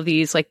which all of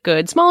these like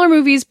good smaller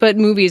movies, but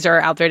movies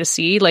are out there to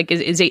see? Like,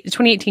 is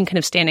 2018 kind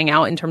of standing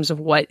out in terms of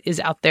what is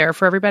out there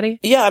for everybody?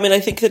 Yeah, I mean, I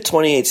think that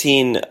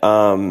 2018,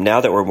 now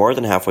that we're more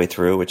than halfway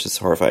through, which is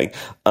horrifying,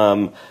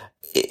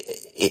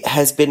 it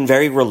has been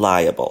very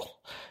reliable.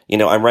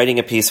 I'm writing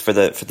a piece for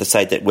the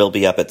site that will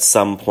be up at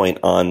some point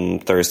on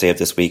Thursday of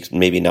this week,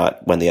 maybe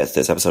not when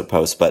this episode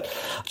posts, but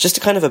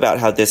just kind of about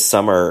how this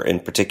summer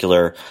in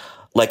particular,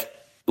 like,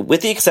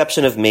 with the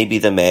exception of maybe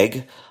The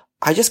Meg,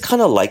 I just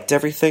kind of liked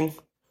everything.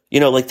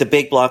 Like the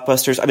big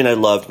blockbusters. I mean, I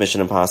loved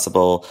Mission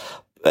Impossible,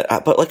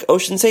 but like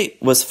Ocean's 8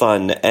 was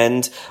fun,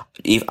 and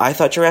I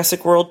thought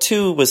Jurassic World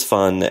 2 was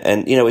fun,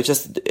 and it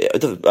just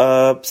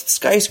the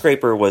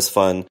Skyscraper was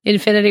fun.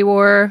 Infinity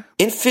War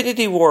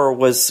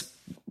was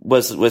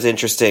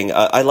interesting.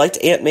 I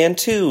liked Ant-Man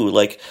 2.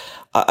 Like,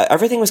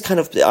 everything was kind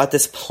of at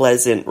this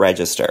pleasant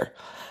register,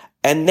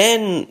 and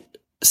then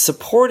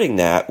supporting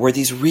that were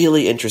these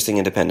really interesting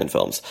independent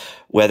films.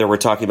 Whether we're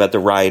talking about The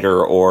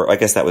Rider, or I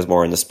guess that was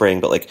more in the spring,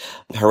 but like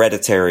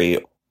Hereditary,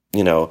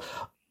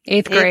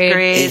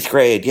 Eighth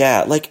grade,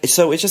 yeah. Like,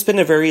 so it's just been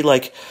a very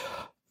like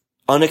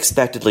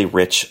unexpectedly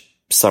rich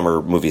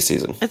summer movie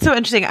season. It's so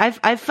interesting.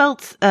 I've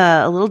felt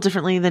a little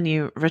differently than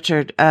you,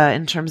 Richard,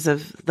 in terms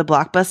of the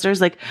blockbusters.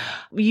 Like,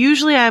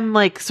 usually I'm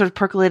like sort of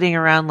percolating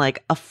around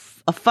like a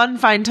fun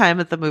fine time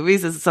at the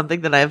movies is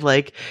something that I've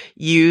like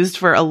used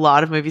for a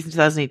lot of movies in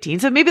 2018.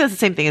 So maybe that's the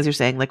same thing as you're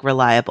saying, like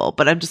reliable,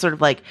 but I'm just sort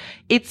of like,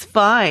 it's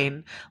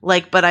fine.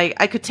 Like, but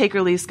I could take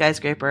or leave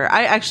Skyscraper.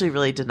 I actually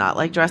really did not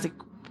like Jurassic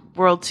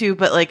World 2,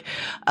 but like,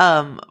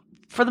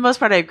 for the most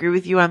part, I agree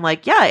with you. I'm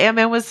like, yeah,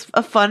 Ant-Man was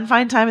a fun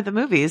time at the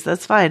movies.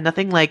 That's fine.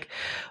 Nothing like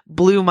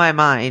blew my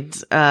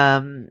mind.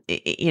 Nothing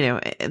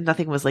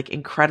was like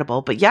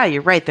incredible, but yeah,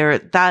 you're right.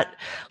 That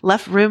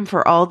left room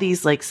for all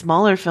these like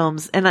smaller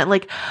films. And I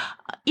like,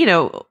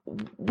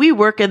 we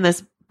work in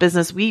this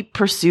business, we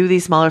pursue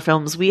these smaller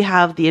films. We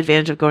have the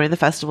advantage of going to the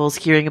festivals,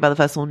 hearing about the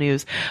festival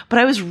news. But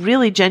I was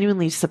really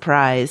genuinely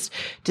surprised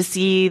to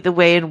see the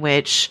way in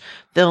which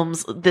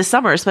films this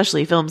summer,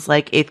 especially films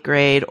like Eighth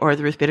Grade or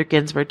the Ruth Bader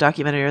Ginsburg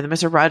documentary or the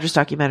Mr. Rogers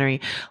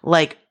documentary,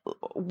 like,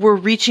 were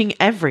reaching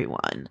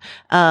everyone.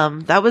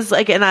 That was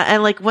like,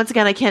 and like, once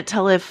again, I can't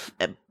tell if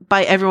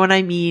by everyone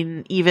I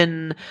mean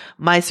even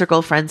my circle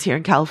of friends here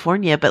in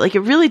California, but like, it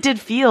really did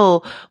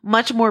feel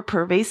much more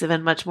pervasive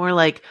and much more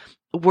like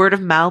word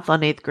of mouth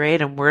on Eighth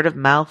Grade and word of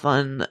mouth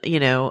on, you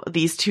know,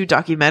 these two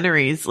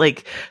documentaries,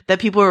 like, that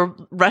people are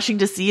rushing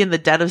to see in the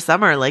dead of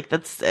summer. Like,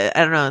 that's, I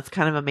don't know, it's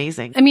kind of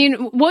amazing. I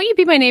mean, Won't You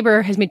Be My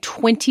Neighbor has made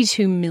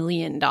 $22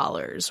 million,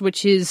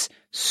 which is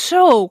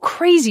so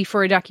crazy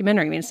for a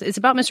documentary. I mean, it's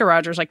about Mr.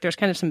 Rogers. Like, there's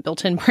kind of some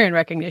built-in brand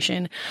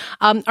recognition.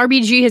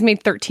 RBG has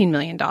made $13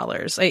 million.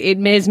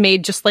 It has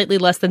made just slightly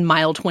less than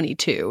Mile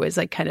 22 is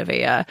like kind of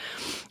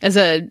as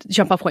a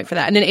jump-off point for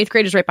that. And then Eighth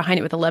Grade is right behind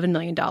it with $11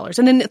 million.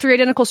 And then Three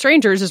Identical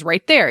Strangers is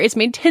right there. It's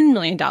made $10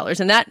 million.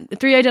 And that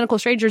Three Identical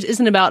Strangers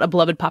isn't about a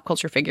beloved pop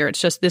culture figure. It's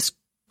just this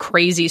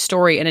crazy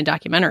story in a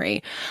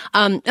documentary.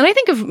 And I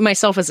think of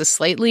myself as a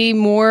slightly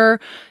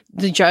more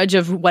the judge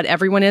of what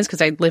everyone is,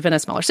 because I live in a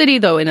smaller city,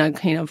 though in a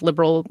kind of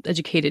liberal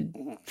educated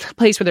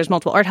place where there's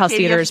multiple art house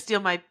theaters. Steal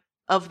my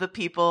of the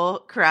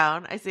people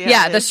crown. I see.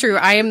 Yeah, that's true.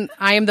 I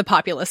am the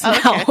populace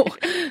now.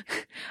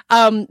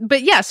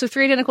 But yeah, so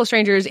Three Identical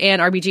Strangers and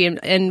RBG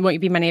and Won't You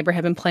Be My Neighbor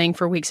have been playing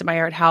for weeks at my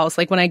art house.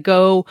 Like, when I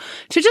go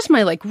to just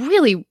my like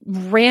really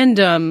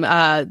random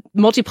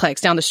multiplex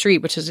down the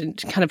street, which is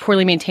kind of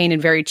poorly maintained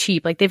and very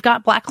cheap, like they've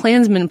got Black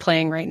Klansman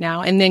playing right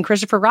now, and then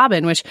Christopher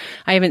Robin, which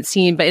I haven't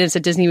seen, but it's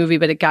a Disney movie,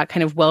 but it got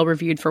kind of well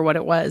reviewed for what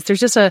it was.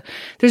 There's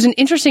an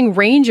interesting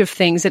range of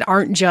things that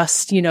aren't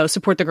just, you know,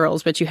 support the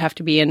girls, but you have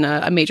to be in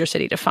a major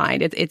city to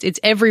find. It's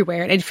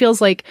everywhere. And it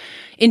feels like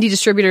indie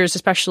distributors,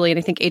 especially, and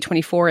I think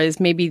A24 is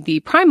maybe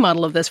the prime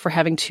model of this for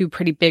having two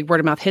pretty big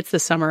word of mouth hits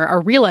this summer, are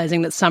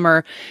realizing that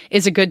summer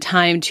is a good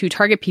time to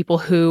target people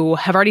who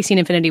have already seen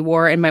Infinity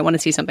War and might want to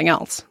see something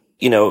else.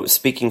 You know,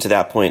 speaking to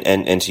that point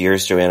and to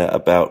yours, Joanna,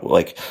 about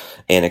like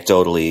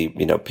anecdotally,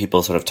 you know,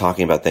 people sort of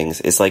talking about things,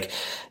 is like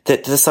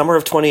that the summer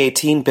of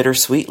 2018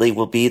 bittersweetly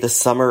will be the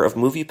summer of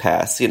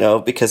Moviepass, you know,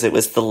 because it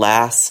was the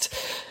last,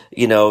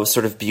 you know,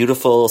 sort of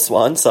beautiful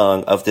swan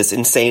song of this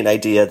insane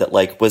idea that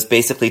like was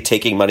basically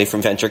taking money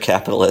from venture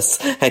capitalists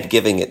and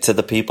giving it to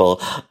the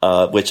people,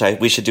 which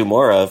we should do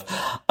more of,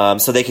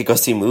 so they could go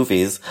see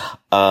movies.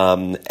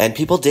 And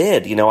people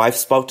did. You know, I've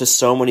spoke to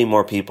so many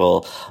more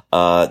people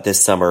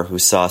this summer who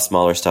saw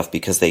smaller stuff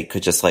because they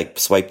could just like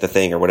swipe the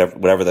thing or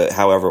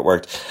however it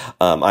worked.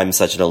 I'm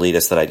such an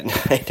elitist that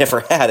I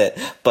never had it,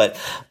 but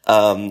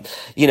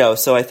you know,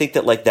 so I think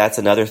that like that's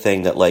another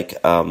thing that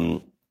like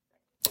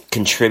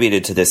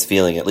contributed to this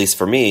feeling, at least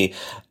for me,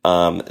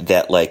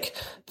 that like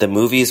the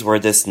movies were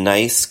this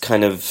nice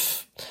kind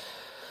of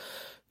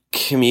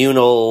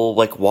communal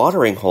like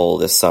watering hole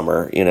this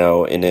summer, you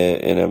know, in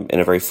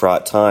a very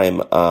fraught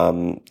time.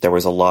 There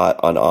was a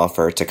lot on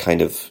offer to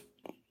kind of,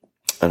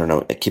 I don't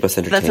know, keep us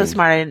entertained. That's so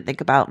smart. I didn't think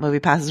about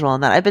Moviepass's role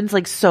in that. I've been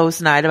like so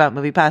snide about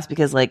Moviepass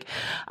because like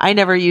I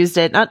never used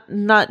it,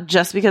 not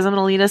just because I'm an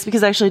elitist,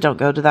 because I actually don't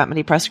go to that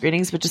many press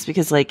screenings, but just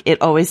because like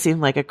it always seemed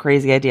like a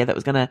crazy idea that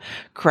was going to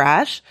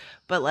crash.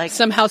 But like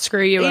somehow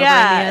screw you over.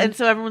 Yeah. And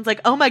so everyone's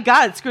like, oh my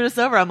God, screw us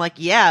over. I'm like,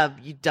 yeah,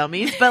 you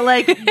dummies. But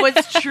like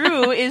what's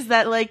true is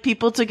that like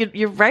people took it.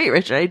 You're right,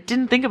 Richard. I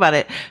didn't think about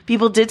it.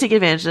 People did take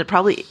advantage. And it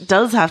probably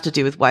does have to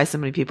do with why so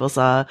many people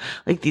saw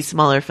like these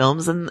smaller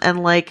films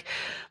and like,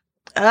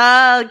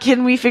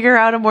 can we figure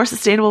out a more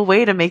sustainable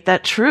way to make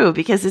that true?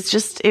 Because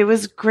it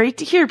was great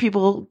to hear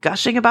people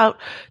gushing about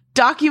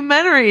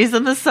documentaries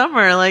in the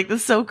summer. Like, this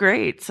is so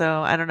great.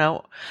 So I don't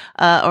know.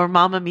 Or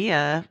Mamma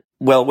Mia.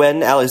 Well,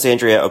 when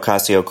Alexandria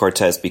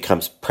Ocasio-Cortez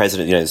becomes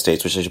president of the United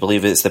States, which I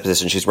believe is the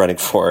position she's running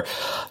for,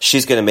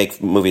 she's going to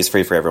make movies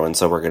free for everyone.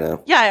 So we're going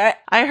to. Yeah,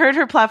 I heard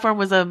her platform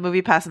was a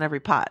movie pass in every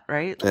pot,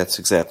 right? That's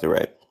exactly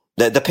right.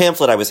 The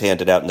pamphlet I was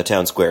handed out in the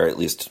town square at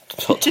least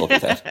told me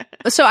that.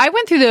 So I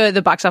went through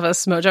the box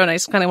office mojo and I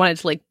just kind of wanted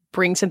to like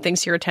bring some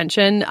things to your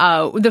attention.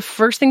 The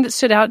first thing that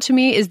stood out to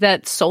me is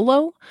that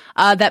Solo,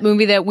 that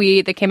movie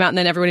that came out and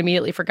then everyone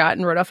immediately forgot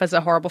and wrote off as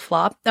a horrible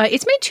flop.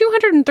 It's made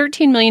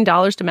 $213 million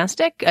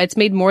domestic. It's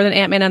made more than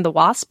Ant-Man and the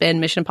Wasp and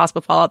Mission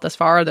Impossible Fallout thus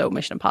far, though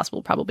Mission Impossible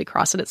will probably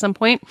cross it at some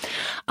point.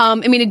 I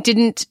mean,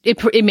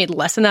 it made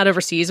less than that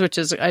overseas, which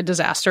is a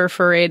disaster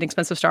for an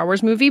expensive Star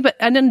Wars movie.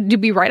 And then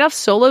did we write off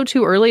Solo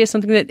too early as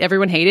something that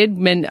everyone hated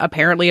when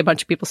apparently a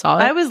bunch of people saw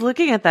it? I was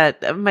looking at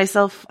that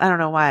myself. I don't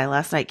know why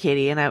last night,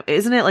 Katie, and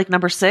isn't it like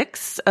number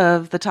 6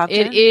 of the top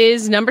 10? It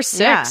is number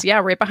 6. Yeah,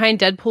 right behind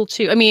Deadpool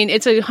 2. I mean,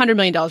 it's $100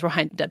 million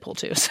behind Deadpool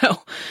 2,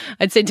 so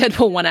I'd say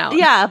Deadpool won out.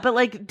 Yeah, but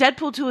like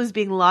Deadpool 2 is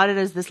being lauded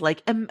as this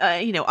like,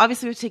 you know,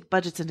 obviously we take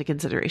budgets into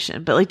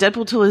consideration, but like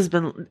Deadpool 2 has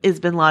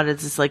been lauded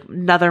as this like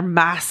another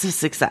massive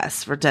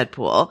success for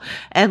Deadpool,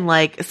 and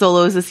like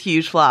Solo is this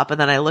huge flop. And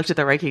then I looked at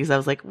the rankings, I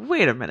was like,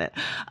 wait a minute.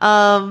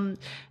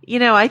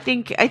 I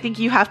think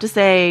you have to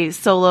say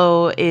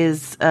Solo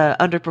is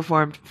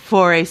underperformed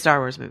for a Star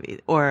Wars movie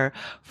or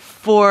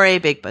for a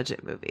big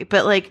budget movie.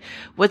 But like,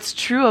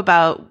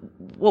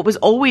 what was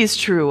always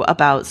true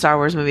about Star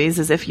Wars movies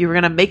is if you were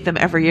going to make them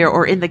every year,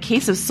 or in the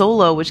case of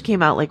Solo, which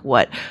came out like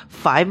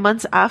 5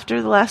 months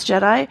after The Last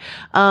Jedi,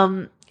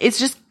 it's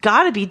just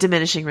got to be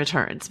diminishing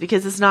returns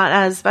because it's not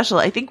as special.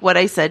 I think what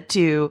I said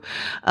to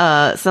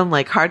some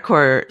like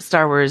hardcore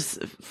Star Wars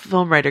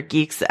film writer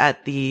geeks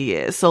at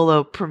the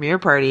Solo premiere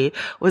party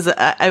was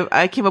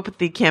I came up with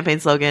the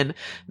campaign slogan,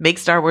 "Make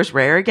Star Wars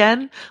rare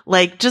again."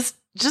 Like just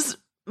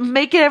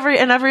make it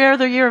every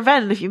other year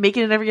event. And if you make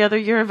it an every other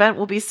year event,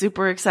 we'll be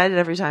super excited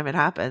every time it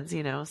happens,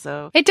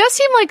 so. It does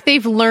seem like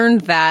they've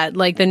learned that,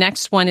 like, the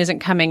next one isn't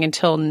coming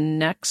until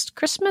next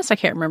Christmas. I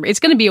can't remember. It's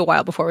going to be a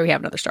while before we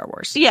have another Star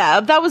Wars. Yeah,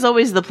 that was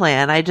always the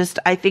plan. I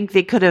think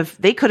they could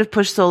have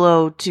pushed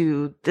Solo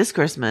to this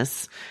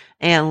Christmas.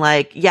 And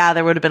like, yeah,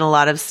 there would have been a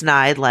lot of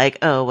snide, like,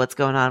 oh, what's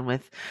going on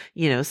with,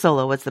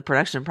 Solo? What's the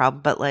production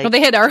problem? But like, well,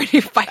 they had already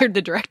fired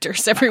the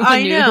directors.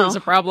 Everyone knew there was a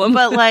problem.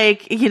 But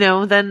like,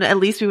 then at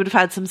least we would have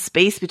had some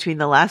space between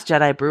The Last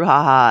Jedi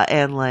brouhaha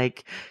and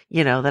like,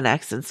 the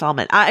next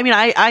installment.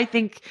 I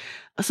think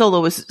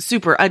Solo was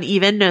super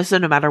uneven. So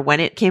no matter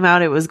when it came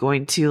out, it was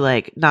going to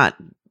like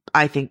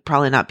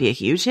probably not be a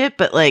huge hit,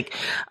 but like,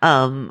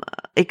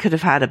 it could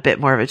have had a bit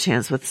more of a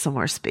chance with some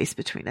more space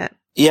between it.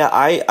 Yeah,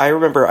 I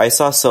remember I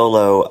saw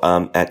Solo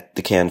at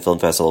the Cannes Film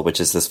Festival,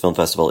 which is this film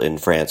festival in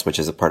France, which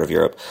is a part of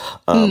Europe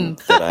that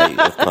I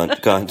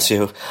have gone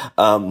to.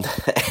 And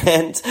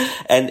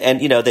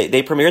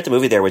they premiered the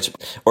movie there,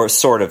 or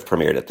sort of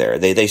premiered it there.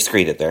 They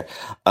screened it there,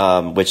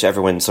 which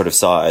everyone sort of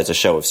saw as a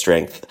show of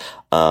strength.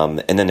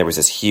 And then there was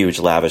this huge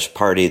lavish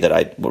party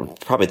that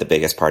probably the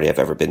biggest party I've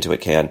ever been to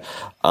at Cannes,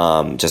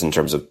 just in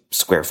terms of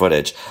square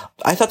footage.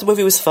 I thought the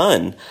movie was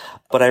fun.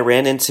 But I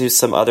ran into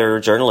some other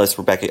journalists,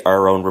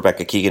 our own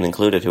Rebecca Keegan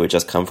included, who had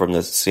just come from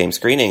the same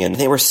screening, and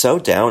they were so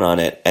down on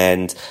it.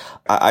 And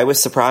I was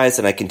surprised,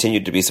 and I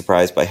continued to be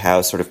surprised by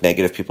how sort of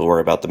negative people were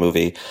about the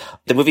movie.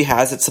 The movie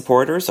has its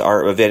supporters.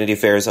 Our Vanity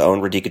Fair's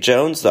own Radhika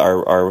Jones,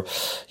 our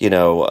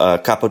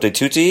capo di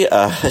tutti,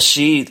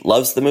 she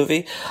loves the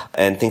movie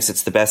and thinks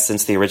it's the best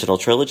since the original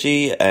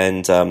trilogy.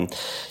 And,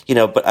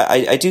 but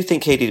I do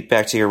think, Katie,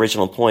 back to your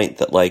original point,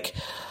 that like,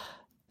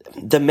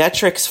 the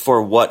metrics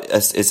for what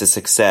is a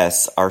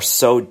success are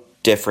so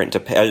different.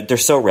 They're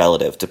so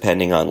relative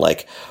depending on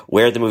like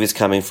where the movie's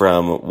coming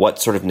from, what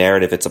sort of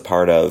narrative it's a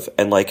part of.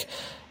 And like,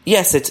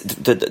 yes, it's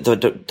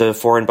the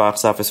foreign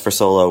box office for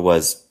Solo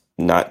was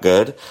not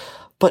good,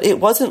 but it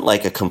wasn't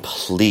like a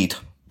complete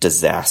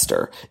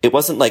disaster. It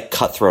wasn't like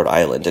Cutthroat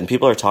Island, and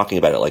people are talking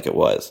about it like it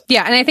was.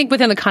 Yeah, and I think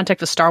within the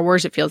context of Star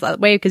Wars, it feels that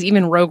way, because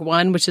even Rogue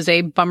One, which is a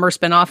bummer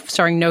spinoff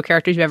starring no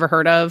characters you've ever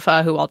heard of,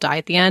 who all die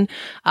at the end,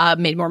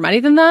 made more money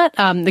than that.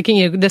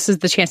 This is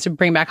the chance to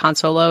bring back Han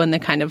Solo, and they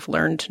kind of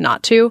learned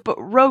not to. But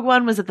Rogue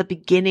One was at the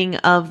beginning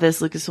of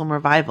this Lucasfilm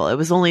revival. It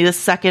was only the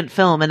second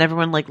film, and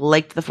everyone like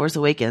liked The Force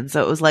Awakens,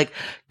 so it was like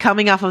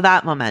coming off of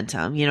that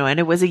momentum, and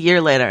it was a year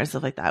later and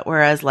stuff like that.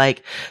 Whereas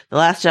like The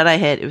Last Jedi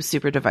hit, it was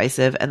super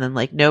divisive, and then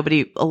like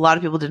a lot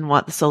of people didn't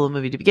want the Solo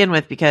movie to begin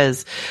with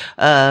because,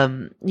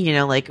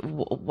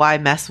 why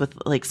mess with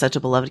like such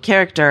a beloved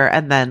character?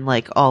 And then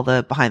like all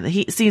the behind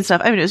the scenes stuff.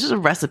 I mean, it was just a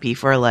recipe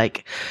for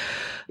like,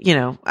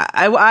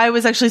 I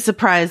was actually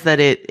surprised that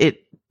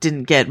it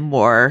didn't get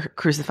more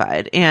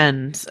crucified,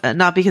 and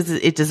not because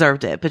it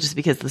deserved it, but just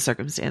because of the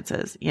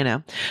circumstances,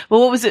 Well,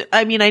 what was it?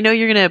 I mean, I know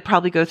you're going to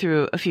probably go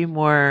through a few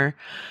more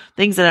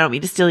things, and I don't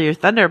mean to steal your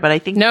thunder, but I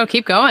think no,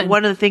 keep going.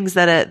 One of the things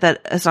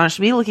that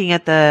astonished me looking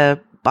at the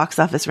box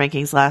office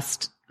rankings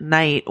last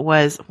night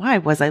was, why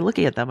was I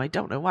looking at them? I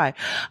don't know why.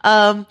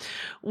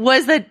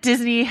 Was that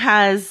Disney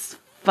has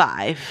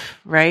 5,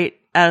 right?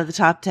 Out of the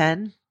top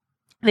 10.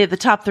 They have the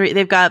top 3.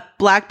 They've got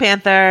Black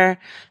Panther,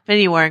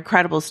 Infinity War,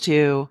 Incredibles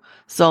 2,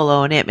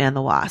 Solo, and Ant-Man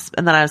the Wasp.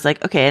 And then I was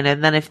like, okay,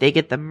 and then if they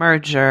get the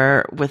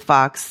merger with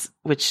Fox,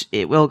 which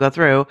it will go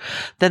through,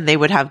 then they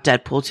would have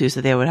Deadpool 2,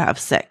 so they would have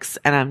 6.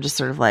 And I'm just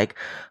sort of like,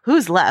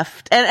 who's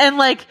left? And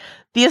like,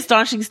 the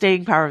astonishing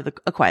staying power of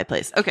A Quiet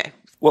Place. Okay.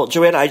 Well,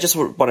 Joanna, I just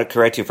want to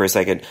correct you for a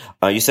second.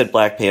 You said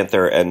Black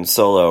Panther and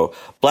Solo.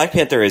 Black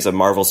Panther is a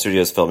Marvel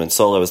Studios film, and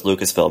Solo is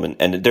Lucasfilm,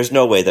 and there's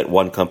no way that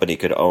one company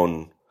could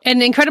own. And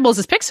Incredibles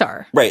is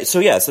Pixar, right? So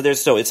yeah,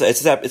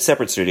 it's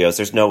separate studios.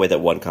 There's no way that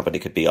one company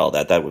could be all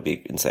that. That would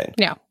be insane.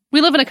 Yeah,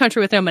 we live in a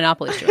country with no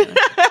monopolies, Joanna.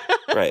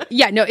 Right.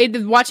 Yeah, no,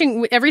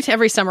 watching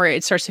every summer,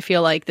 it starts to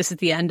feel like this is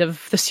the end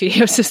of the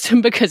studio system,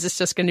 because it's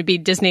just going to be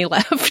Disney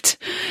left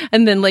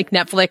and then like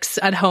Netflix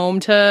at home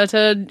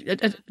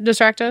to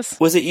distract us.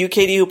 Was it you,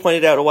 Katie, who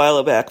pointed out a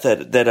while back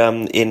that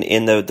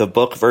in the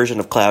book version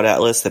of Cloud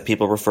Atlas that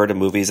people refer to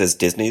movies as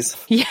Disneys?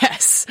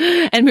 Yes.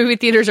 And movie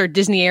theaters are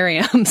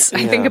Disneyariums.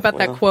 I think about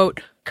that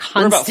quote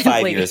constantly. We're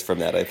about 5 years from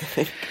that, I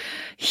think.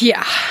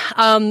 Yeah.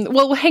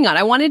 Well, hang on.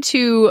 I wanted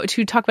to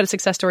talk about a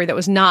success story that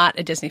was not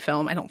a Disney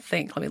film. I don't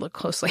think. Let me look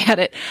closely at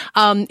it.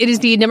 It is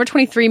the number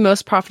 23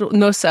 most profitable,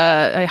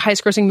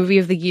 highest grossing movie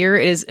of the year.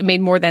 It is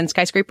made more than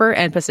Skyscraper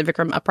and Pacific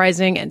Rim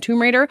Uprising and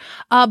Tomb Raider.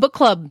 Book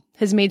Club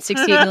has made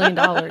 $68 million.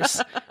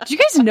 Did you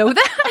guys know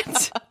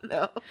that?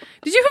 No.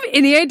 Did you have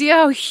any idea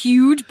how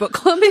huge Book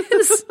Club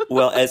is?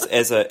 Well,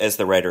 as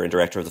the writer and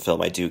director of the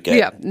film, I do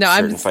get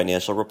certain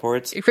financial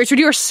reports. Richard,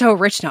 you are so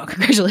rich now.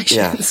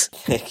 Congratulations. Yeah,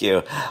 thank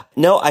you.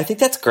 No, I think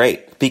that's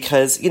great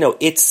because,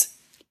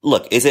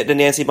 look, is it a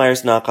Nancy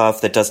Meyers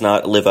knockoff that does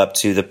not live up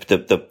to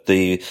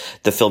the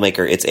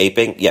filmmaker it's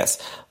aping? Yes.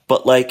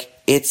 But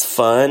it's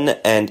fun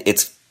and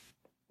it's,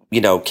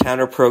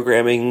 counter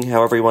programming,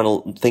 however you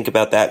want to think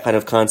about that kind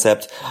of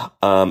concept.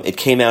 It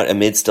came out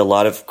amidst a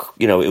lot of,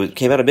 big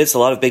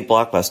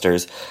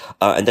blockbusters,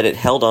 and that it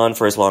held on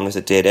for as long as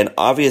it did and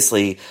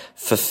obviously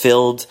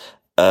fulfilled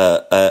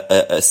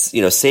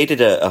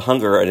sated a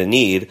hunger and a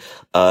need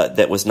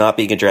that was not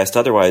being addressed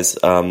otherwise.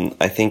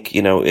 I think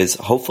is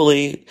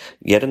hopefully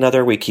yet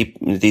another.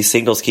 These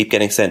signals keep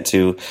getting sent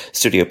to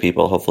studio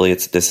people. Hopefully,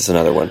 this is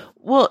another one.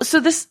 Well, so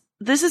this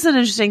is an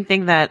interesting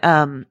thing that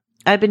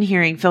I've been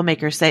hearing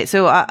filmmakers say.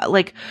 So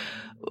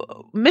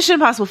Mission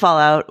Impossible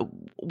Fallout,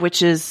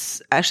 which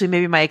is actually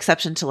maybe my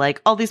exception to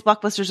all these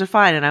blockbusters are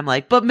fine, and I'm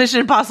but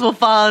Mission Impossible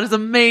Fallout is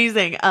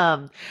amazing.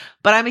 But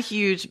I'm a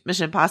huge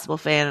Mission Impossible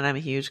fan, and I'm a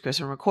huge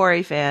Christopher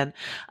McQuarrie fan.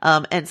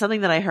 And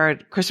something that I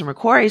heard Christopher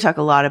McQuarrie talk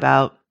a lot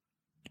about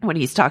when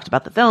he's talked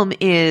about the film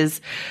is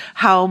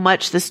how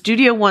much the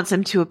studio wants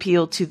him to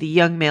appeal to the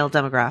young male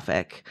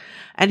demographic.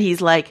 And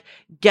he's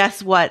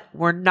guess what?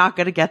 We're not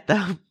going to get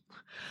them.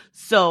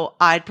 So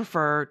I'd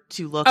prefer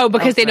to look. Oh,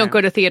 because elsewhere. They don't go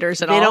to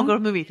theaters at all? They don't go to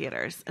movie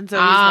theaters. And so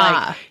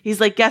he's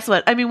guess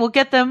what? I mean, we'll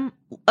get them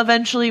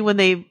eventually when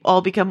they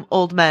all become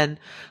old men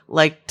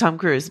like Tom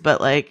Cruise.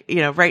 But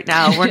right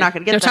now we're not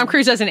going to get them. Tom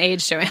Cruise hasn't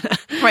aged, Joanna.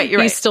 Right. You're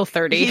He's right. still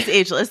 30. He's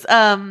ageless.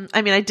 I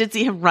mean, I did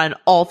see him run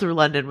all through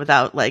London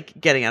without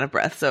getting out of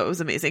breath. So it was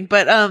amazing.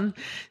 But,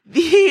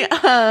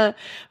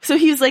 so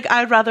he was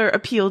I'd rather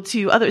appeal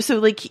to others.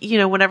 So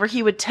whenever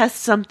he would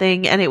test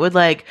something and it would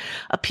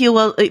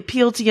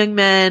appeal to young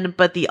men,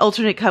 but the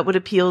alternate cut would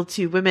appeal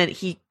to women,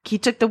 he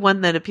took the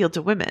one that appealed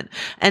to women.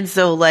 And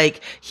so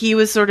he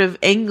was sort of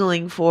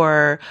angling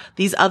for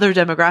these other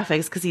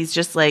demographics because he's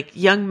just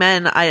young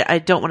men. I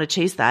don't want to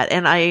chase that.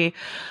 And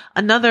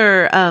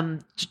another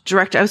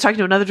director, I was talking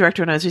to another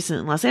director when I was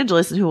recently in Los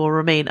Angeles and who will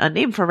remain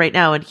unnamed for right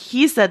now. And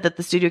he said that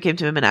the studio came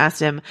to him and asked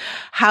him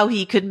how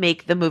he could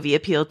make the movie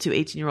appeal to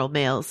 18-year-old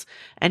males.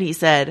 And he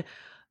said,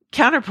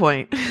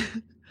 counterpoint.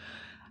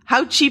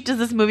 How cheap does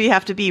this movie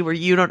have to be where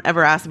you don't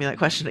ever ask me that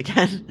question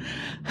again?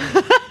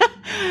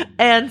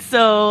 And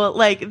so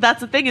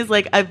that's the thing is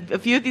a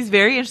few of these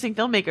very interesting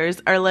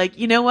filmmakers are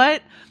you know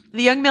what?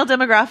 The young male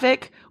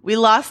demographic, we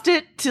lost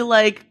it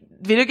to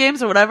video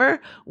games or whatever.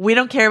 We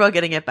don't care about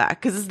getting it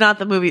back because it's not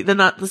the movie. They're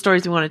not the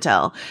stories we want to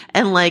tell.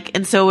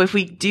 And so if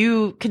we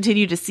do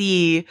continue to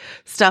see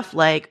stuff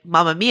like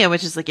Mamma Mia,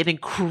 which is an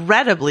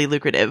incredibly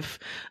lucrative,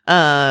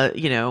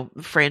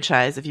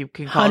 franchise, if you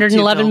can call it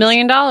 $111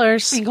 million. You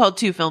can call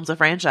 2 films a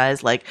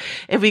franchise.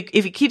 If we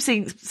keep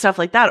seeing stuff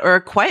like that, or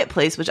A Quiet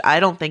Place, which I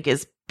don't think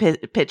is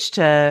pitched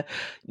to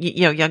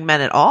young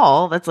men at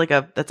all. That's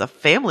a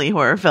family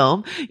horror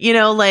film.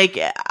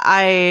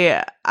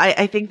 I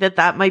think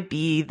that might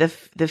be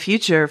the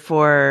future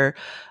for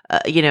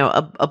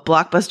a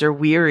blockbuster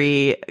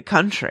weary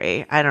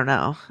country. I don't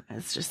know.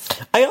 It's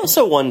just. I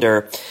also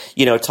wonder,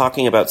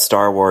 talking about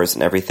Star Wars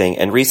and everything,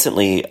 and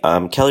recently,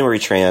 Kelly Marie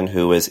Tran,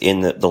 who was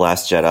in the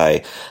Last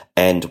Jedi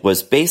and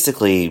was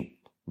basically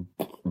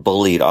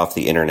bullied off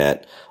the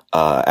internet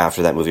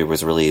after that movie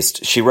was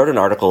released. She wrote an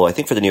article, I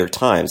think for the New York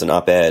Times, an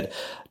op-ed,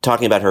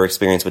 talking about her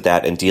experience with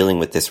that and dealing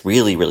with this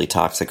really, really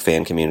toxic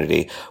fan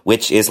community,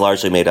 which is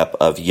largely made up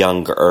of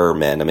younger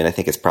men. I mean, I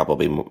think it's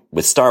probably,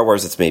 with Star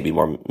Wars, it's maybe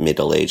more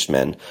middle-aged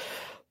men.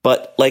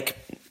 But,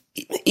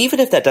 even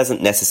if that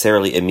doesn't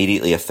necessarily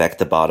immediately affect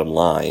the bottom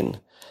line,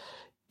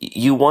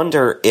 you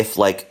wonder if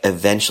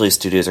eventually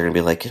studios are going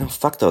to be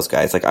fuck those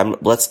guys.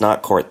 Let's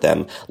not court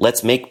them.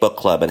 Let's make Book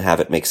Club and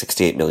have it make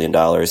 $68 million.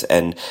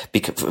 And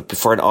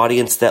for an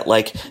audience that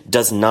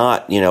does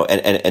not,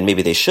 and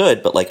maybe they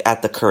should, but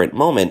at the current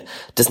moment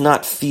does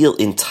not feel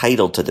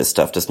entitled to this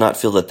stuff, does not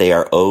feel that they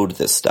are owed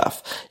this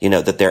stuff,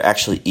 that they're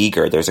actually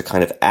eager. There's a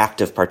kind of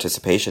active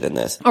participation in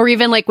this. Or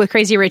even with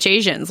Crazy Rich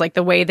Asians,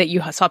 the way that you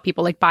saw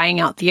people buying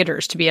out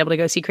theaters to be able to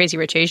go see Crazy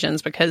Rich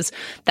Asians because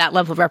that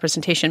level of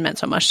representation meant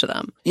so much to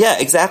them.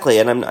 Yeah, exactly.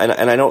 And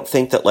I don't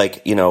think that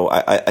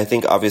I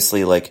think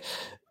obviously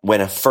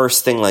when a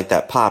first thing like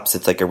that pops,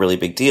 it's a really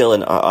big deal.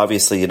 And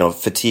obviously,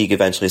 fatigue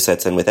eventually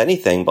sets in with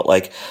anything. But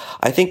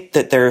I think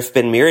that there have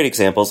been myriad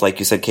examples, like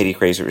you said, Katie,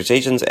 Crazy Rich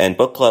Asians and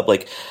Book Club,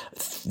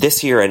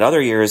 this year and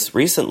other years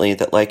recently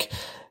that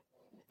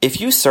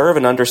if you serve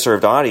an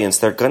underserved audience,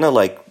 they're going to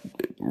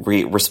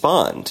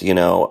respond,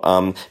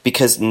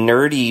 because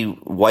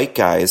nerdy white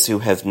guys who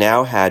have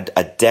now had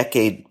a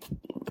decade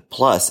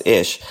plus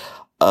ish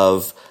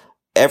of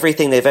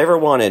everything they've ever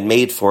wanted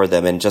made for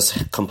them and just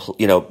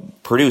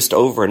produced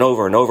over and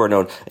over and over and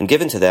over and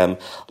given to them,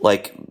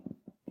 like,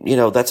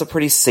 that's a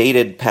pretty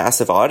sated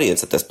passive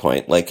audience at this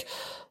point. Like,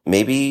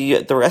 maybe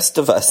the rest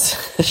of us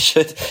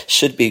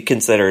should be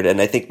considered,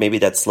 and I think maybe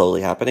that's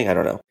slowly happening. I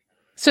don't know.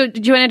 So,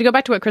 Joanna, to go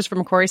back to what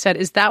Christopher McQuarrie said,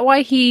 is that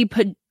why he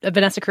put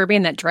Vanessa Kirby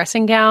in that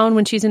dressing gown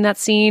when she's in that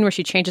scene where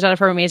she changes out of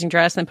her amazing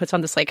dress and then puts on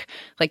this like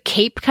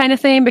cape kind of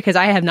thing? Because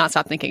I have not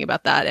stopped thinking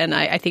about that, and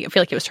I feel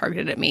like it was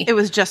targeted at me. It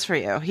was just for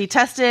you. He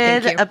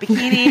tested a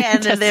bikini,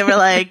 and then they were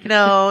like,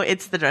 "No,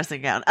 it's the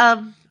dressing gown."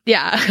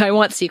 Yeah, I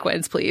want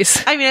sequins,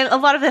 please. I mean, a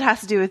lot of it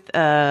has to do with,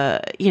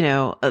 the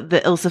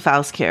Ilsa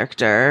Faust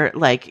character,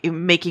 like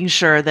making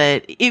sure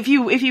that if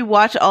you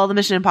watch all the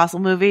Mission Impossible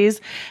movies,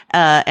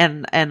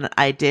 and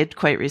I did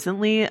quite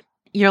recently,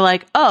 you're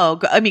like,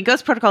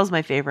 Ghost Protocol is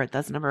my favorite.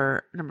 That's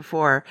number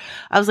 4.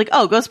 I was like,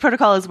 Ghost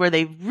Protocol is where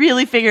they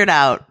really figured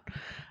out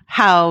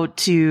how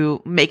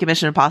to make a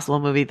Mission Impossible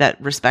movie that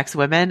respects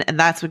women. And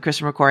that's when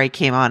Christopher McQuarrie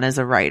came on as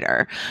a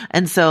writer.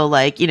 And so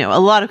like, a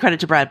lot of credit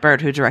to Brad Bird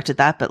who directed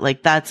that, but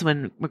like that's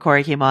when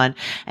McQuarrie came on,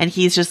 and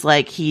he's just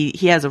like, he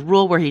has a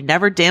rule where he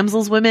never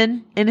damsels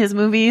women in his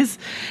movies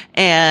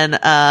and,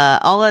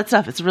 all that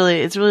stuff. It's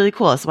really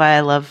cool. That's why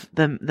I love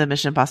the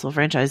Mission Impossible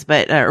franchise,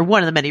 or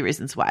one of the many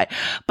reasons why.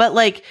 But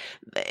like,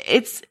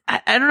 I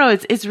don't know,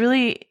 it's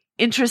really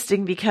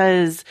interesting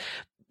because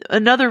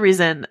another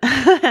reason,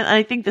 and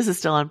I think this is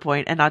still on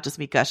point and not just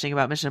me gushing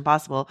about Mission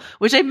Impossible,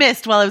 which I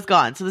missed while I was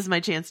gone, so this is my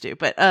chance to,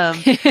 but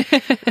another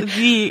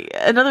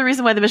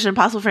reason why the Mission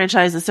Impossible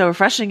franchise is so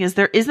refreshing is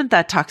there isn't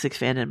that toxic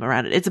fandom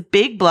around it. It's a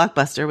big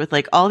blockbuster with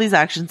like all these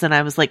actions, and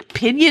I was like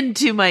pinioned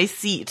to my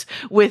seat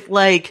with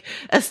like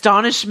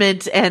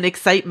astonishment and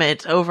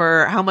excitement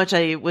over how much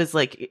I was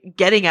like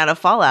getting out of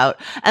Fallout.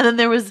 And then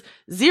there was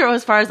zero,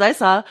 as far as I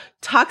saw,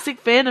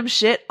 toxic fandom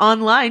shit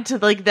online to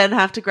like then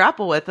have to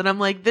grapple with. And I'm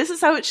like, this is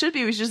how it should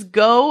be. We should just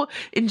go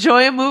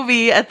enjoy a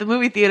movie at the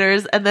movie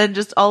theaters and then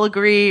just all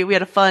agree we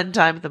had a fun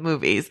time at the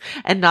movies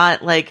and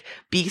not like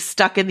be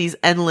stuck in these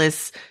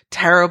endless,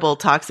 terrible,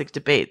 toxic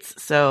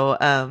debates. So,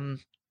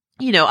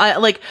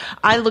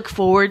 I look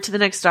forward to the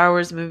next Star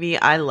Wars movie.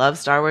 I love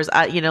Star Wars.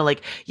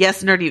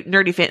 Yes,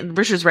 nerdy fan,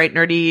 Richard's right.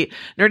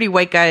 Nerdy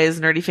white guys,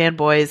 nerdy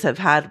fanboys have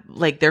had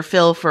like their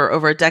fill for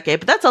over a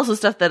decade, but that's also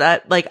stuff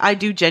that I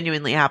do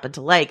genuinely happen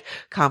to like,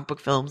 comic book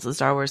films and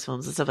Star Wars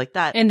films and stuff like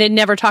that. And they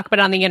never talk about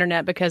it on the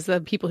internet because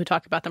the people who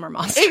talk about them are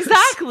monsters.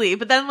 Exactly.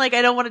 But then like,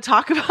 I don't want to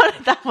talk about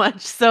it that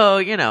much. So,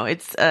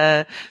 it's,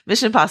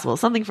 Mission Impossible,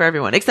 something for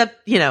everyone,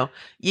 except,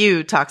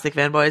 you toxic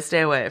fanboys,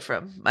 stay away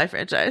from my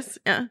franchise.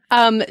 Yeah.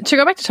 To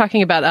go back to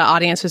talking about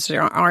audiences that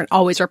aren't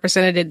always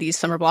represented in these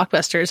summer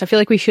blockbusters, I feel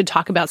like we should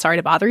talk about Sorry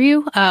to Bother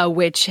You,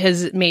 which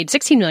has made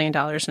 $16 million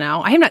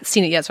now. I have not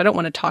seen it yet, so I don't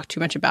want to talk too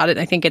much about it.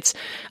 I think it's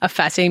a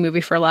fascinating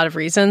movie for a lot of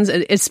reasons,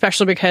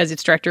 especially because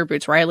its director,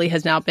 Boots Riley,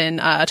 has now been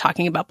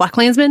talking about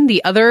BlacKkKlansman,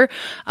 the other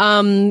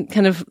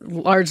kind of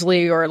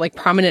largely or like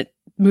prominent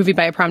movie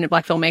by a prominent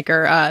Black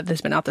filmmaker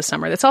that's been out this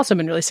summer that's also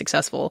been really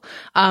successful.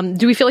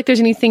 Do we feel like there's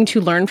anything to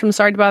learn from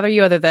Sorry to Bother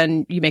You other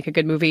than you make a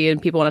good movie and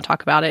people want to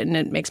talk about it and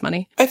it makes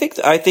money? I think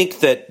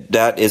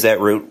that is at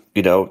root,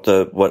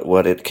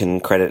 what it can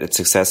credit its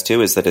success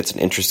to is that it's an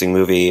interesting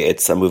movie.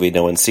 It's a movie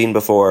no one's seen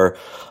before.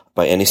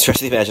 By any stretch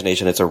of the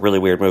imagination, it's a really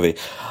weird movie.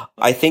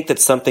 I think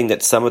that's something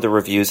that some of the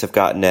reviews have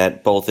gotten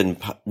at,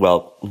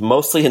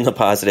 mostly in the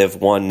positive,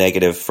 one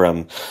negative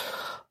from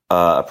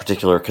a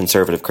particular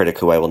conservative critic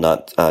who I will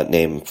not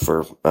name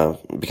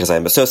because I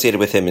am associated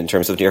with him in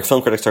terms of New York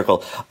Film Critics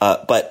Circle,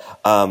 but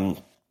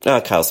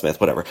Kyle Smith,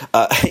 whatever,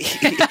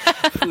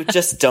 who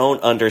just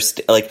don't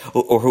understand,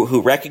 or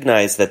who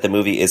recognize that the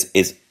movie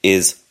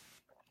is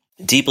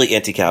deeply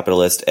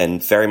anti-capitalist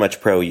and very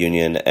much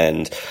pro-union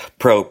and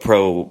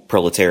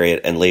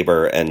pro-proletariat and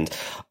labor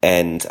and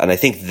I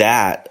think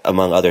that,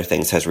 among other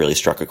things, has really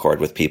struck a chord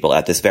with people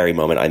at this very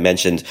moment. I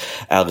mentioned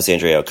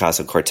Alexandria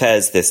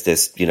Ocasio-Cortez,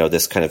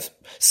 this kind of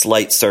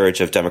slight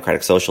surge of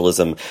democratic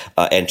socialism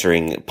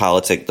entering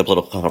the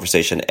political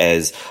conversation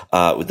as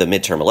the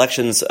midterm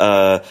elections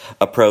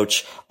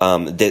approach.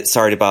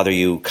 Sorry to Bother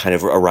You kind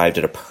of arrived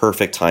at a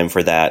perfect time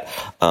for that,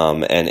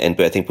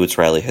 and I think Boots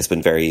Riley has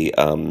been very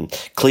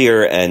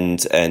clear and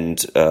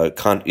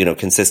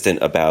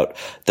consistent about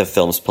the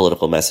film's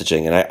political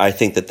messaging, and I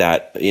think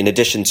that in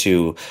addition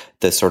to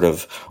the sort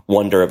of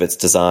wonder of its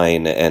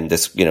design and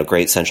this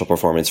great central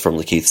performance from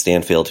Lakeith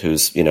Stanfield,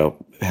 who's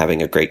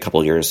having a great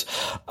couple years,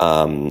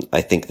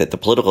 I think that the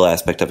political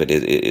aspect of it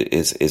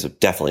is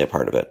definitely a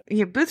part of it.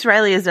 Yeah, Boots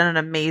Riley has done an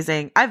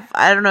amazing.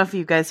 I don't know if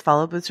you guys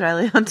follow Boots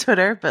Riley on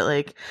Twitter, but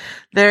like,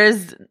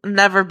 there's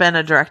never been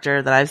a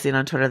director that I've seen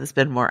on Twitter that's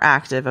been more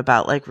active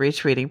about like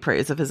retweeting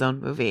praise of his own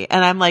movie.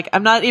 And I'm like,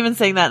 I'm not even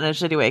saying that in a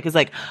shitty way, because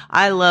like,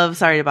 I love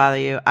Sorry to Bother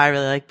You. I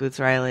really like Boots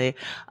Riley.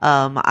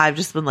 I've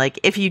just been like,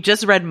 if you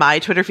just read my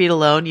Twitter feed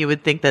alone, you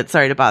would think that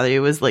Sorry to Bother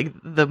You was like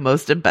the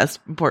most and best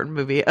important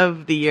movie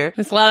of the year.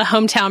 There's a lot of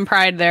hometown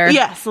pride there.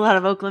 Yes, a lot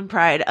of Oakland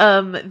pride.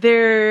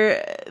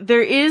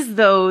 There is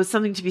though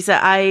something to be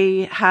said.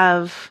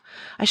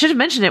 I should have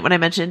mentioned it when I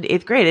mentioned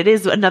 8th grade. It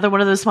is another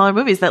one of those smaller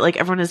movies that like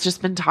everyone has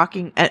just been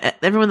talking,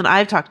 everyone that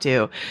I've talked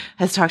to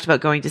has talked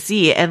about going to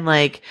see. And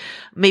like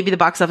maybe the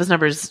box office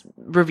numbers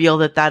reveal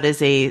that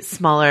is a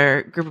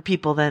smaller group of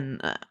people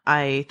than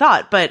I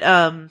thought. But,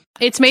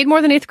 it's made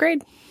more than 8th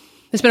grade.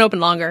 It's been open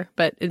longer,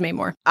 but it made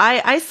more.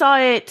 I saw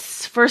it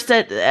first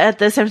at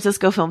the San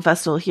Francisco Film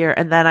Festival here,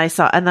 and then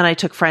I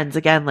took friends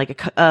again like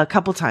a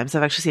couple times.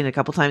 I've actually seen it a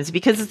couple times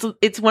because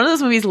it's one of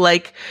those movies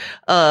like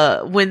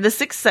when The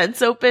Sixth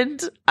Sense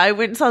opened. I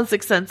went and saw The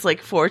Sixth Sense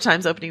like 4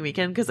 times opening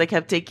weekend because I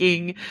kept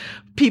taking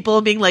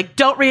people being like,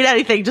 "Don't read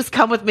anything, just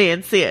come with me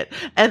and see it."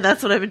 And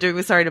that's what I've been doing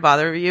with Sorry to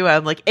Bother You.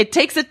 I'm like, it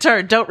takes a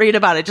turn. Don't read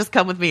about it, just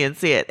come with me and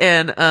see it.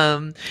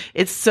 And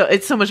it's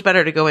so much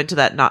better to go into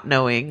that not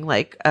knowing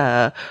like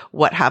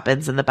what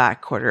happens in the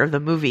back quarter of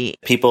the movie.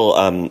 People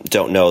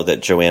don't know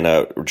that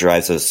Joanna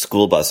drives a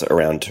school bus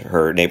around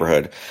her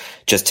neighborhood,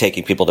 just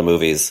taking people to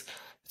movies.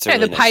 It's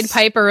the Pied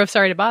Piper of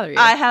Sorry to Bother You.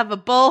 I have a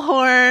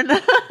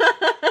bullhorn.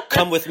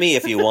 Come with me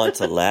if you want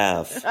to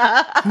laugh.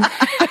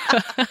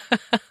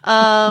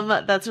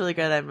 That's really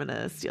good. I'm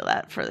gonna steal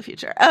that for the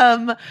future.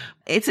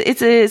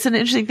 It's an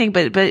interesting thing,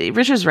 but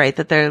Richard's right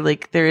that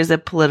there is a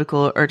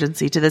political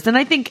urgency to this, and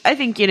I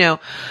think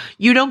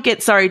you don't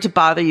get Sorry to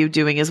Bother You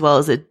doing as well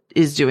as it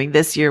is doing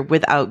this year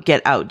without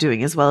Get Out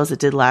doing as well as it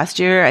did last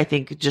year. I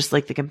think just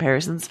like the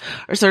comparisons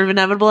are sort of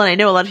inevitable, and I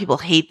know a lot of people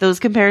hate those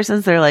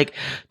comparisons. They're like,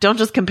 don't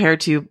just compare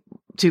two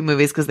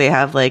movies because they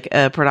have like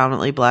a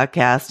predominantly black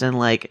cast and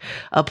like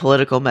a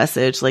political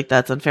message. Like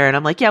that's unfair. And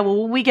I'm like, yeah,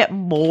 well, when we get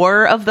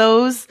more of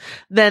those,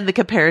 then the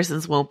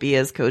comparisons won't be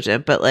as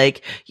cogent. But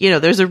like,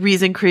 there's a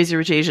reason Crazy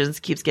Rich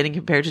Asians keeps getting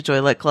compared to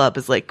Joy Luck Club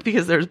is like,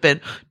 because there's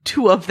been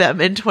 2 of them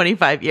in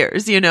 25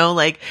 years,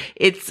 like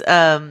it's,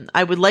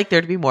 I would like there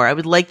to be more. I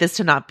would like this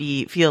to not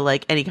feel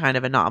like any kind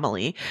of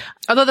anomaly.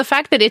 Although the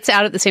fact that it's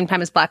out at the same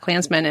time as Black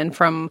Klansman, and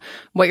from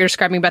what you're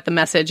describing about the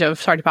message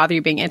of Sorry to Bother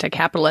You being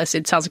anti-capitalist,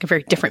 it sounds like a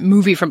very different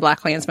movie from Black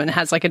Klansman. It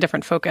has like a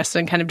different focus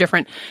and kind of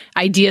different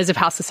ideas of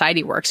how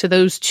society works. So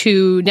those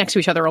two next to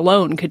each other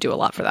alone could do a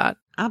lot for that.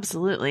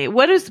 Absolutely.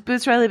 What has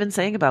Boots Riley been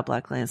saying about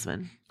Black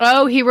Klansman?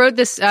 Oh, he wrote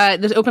this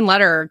open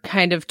letter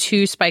kind of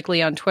to Spike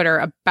Lee on Twitter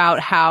about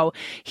how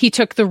he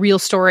took the real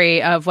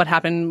story of what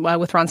happened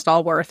with Ron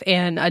Stallworth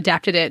and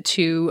adapted it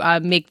to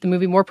make the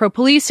movie more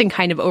pro-police and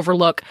kind of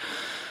overlook,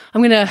 I'm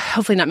going to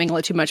hopefully not mingle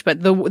it too much,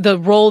 but the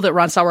role that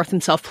Ron Stallworth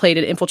himself played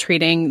in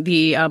infiltrating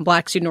the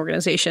Black student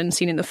organization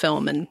seen in the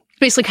film, and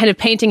basically kind of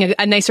painting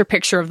a nicer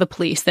picture of the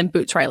police than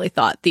Boots Riley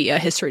thought the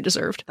history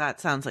deserved. That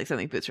sounds like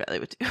something Boots Riley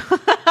would do.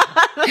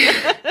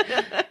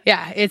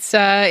 Yeah, it's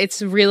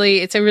a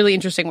really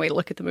interesting way to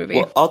look at the movie.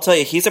 Well, I'll tell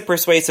you, he's a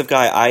persuasive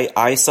guy.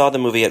 I saw the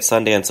movie at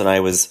Sundance and I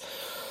was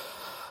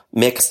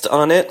mixed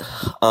on it.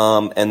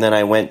 And then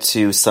I went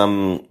to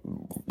some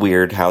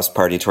weird house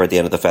party toward the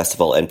end of the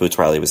festival and Boots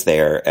Riley was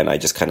there and I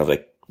just kind of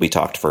like, we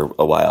talked for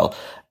a while.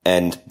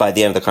 And by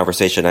the end of the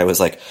conversation, I was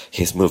like,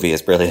 his movie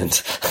is brilliant.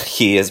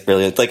 He is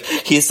brilliant. Like,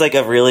 he's like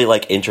a really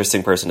like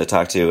interesting person to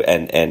talk to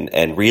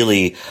and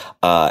really,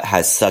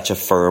 has such a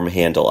firm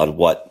handle on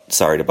what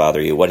Sorry to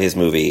Bother You, what his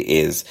movie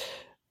is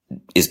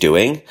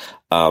doing.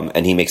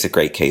 And he makes a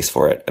great case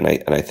for it. And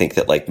I think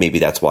that like maybe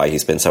that's why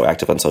he's been so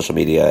active on social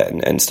media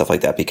and stuff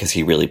like that, because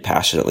he really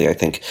passionately, I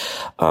think,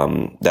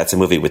 that's a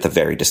movie with a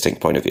very distinct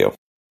point of view.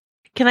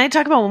 Can I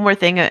talk about one more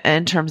thing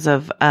in terms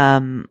of,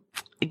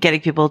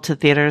 getting people to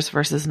theaters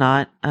versus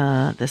not,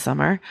 this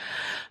summer?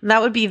 And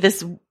that would be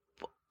this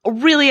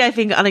really, I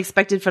think,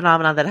 unexpected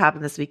phenomenon that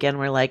happened this weekend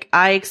where like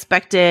I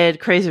expected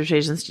Crazy Rich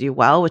Asians to do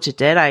well, which it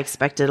did. I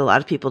expected a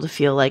lot of people to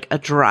feel like a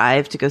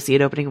drive to go see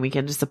it opening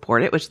weekend to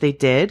support it, which they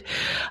did.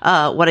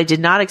 What I did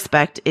not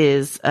expect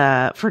is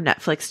for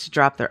Netflix to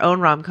drop their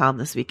own rom-com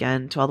this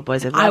weekend, To All the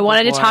Boys I've Loved Before. I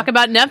wanted to talk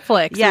about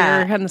Netflix.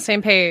 Yeah. We're on the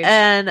same page.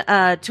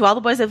 And To All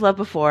the Boys I've Loved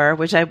Before,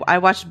 which I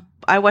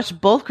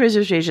watched both Crazy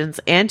Rich Asians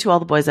and To All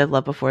the Boys I've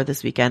Loved Before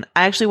this weekend.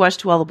 I actually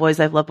watched To All the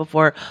Boys I've Loved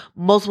Before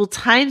multiple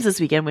times this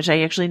weekend, which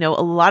I actually know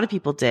a lot of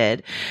people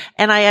did.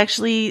 And I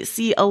actually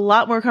see a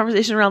lot more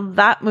conversation around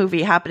that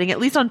movie happening, at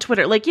least on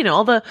Twitter. Like,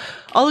 all the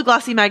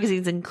glossy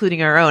magazines,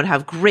 including our own,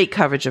 have great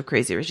coverage of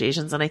Crazy Rich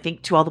Asians. And I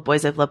think To All the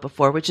Boys I've Loved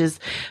Before, which is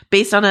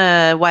based on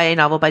a YA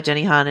novel by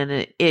Jenny Han,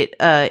 and it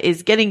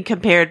is getting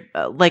compared,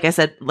 like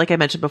I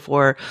mentioned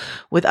before,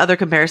 with other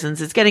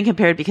comparisons. It's getting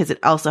compared because it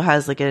also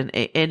has like an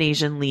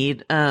Asian lead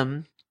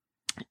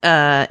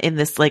in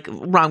this like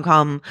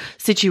rom-com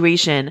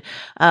situation.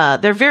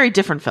 They're very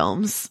different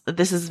films.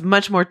 This is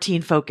much more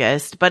teen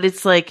focused, but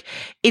it's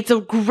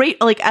a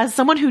great, like, as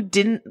someone who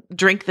didn't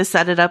drink the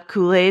Set It Up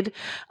Kool-Aid,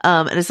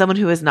 and as someone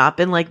who has not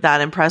been like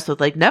that impressed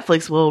with like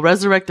Netflix will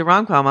resurrect the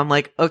rom-com, I'm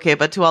like, okay,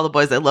 but To All the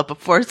Boys I Loved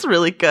Before, it's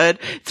really good.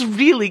 It's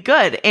really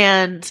good.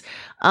 And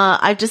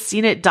I've just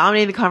seen it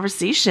dominate the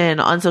conversation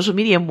on social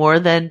media more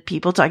than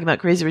people talking about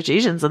Crazy Rich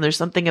Asians. And there's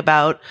something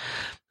about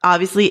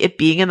obviously it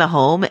being in the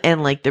home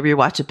and like the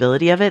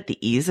rewatchability of it, the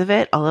ease of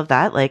it, all of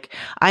that, like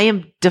I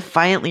am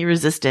defiantly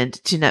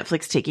resistant to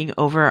Netflix taking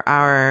over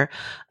our,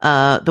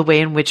 the way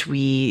in which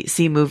we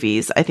see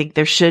movies. I think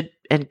there should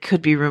and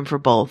could be room for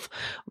both,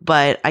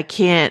 but I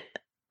can't,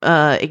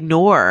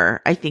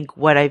 ignore, I think,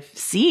 what I've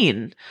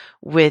seen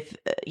with,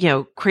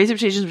 Crazy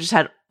Rich Asians, which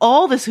had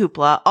all this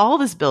hoopla, all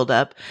this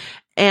buildup.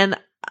 And,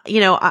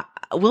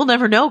 we'll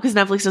never know because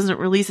Netflix doesn't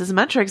release its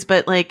metrics,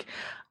 but like,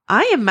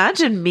 I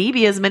imagine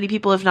maybe as many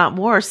people, if not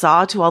more,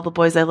 saw To All the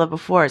Boys I Loved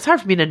Before. It's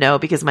hard for me to know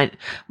because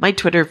my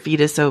Twitter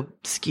feed is so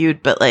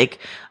skewed, but like,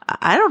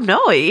 I don't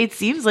know. It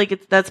seems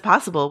like that's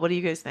possible. What do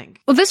you guys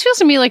think? Well, this feels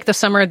to me like the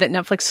summer that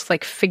Netflix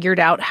like figured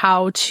out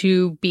how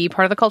to be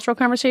part of the cultural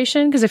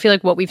conversation. Because I feel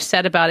like what we've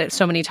said about it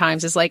so many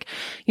times is like,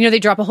 they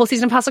drop a whole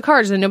season of House of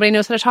Cards and nobody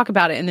knows how to talk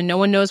about it, and then no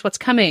one knows what's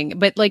coming.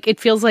 But like, it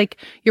feels like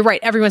you're right.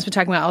 Everyone's been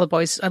talking about All the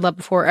Boys I Loved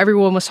Before.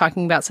 Everyone was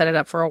talking about Set It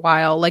Up for a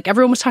while. Like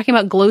everyone was talking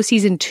about Glow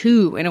season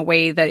 2 in a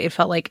way that it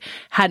felt like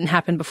hadn't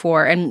happened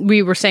before. And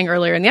we were saying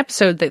earlier in the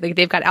episode that like,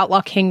 they've got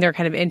Outlaw King. They're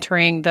kind of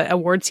entering the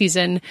award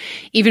season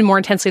even more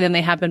intensely than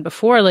they have been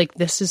before. Like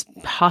this is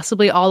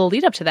possibly all the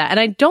lead up to that. And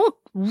I don't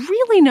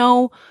really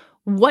know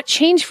what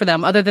changed for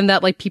them other than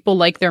that, like people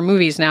like their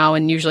movies now.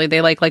 And usually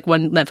they like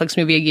one Netflix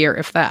movie a year,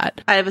 if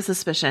that. I have a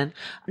suspicion.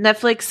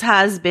 Netflix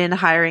has been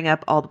hiring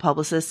up all the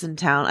publicists in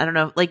town. I don't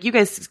know. Like you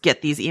guys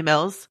get these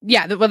emails.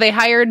 Yeah. Well, they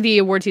hired the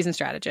award season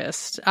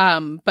strategist.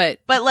 But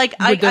like,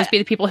 would those be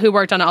the people who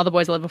worked on All the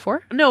Boys I Loved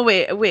Before? No,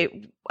 wait.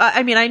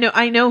 I mean,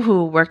 I know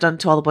who worked on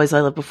To All the Boys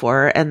I Loved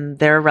Before, and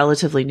they're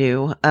relatively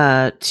new,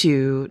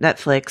 to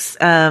Netflix.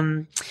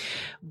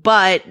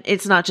 But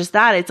it's not just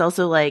that. It's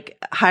also like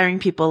hiring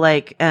people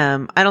like,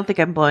 I don't think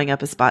I'm blowing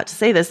up a spot to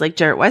say this, like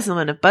Jarrett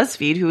Weisselman of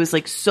BuzzFeed, who is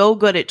like so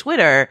good at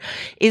Twitter,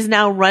 is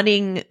now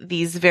running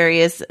these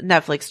various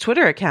Netflix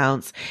Twitter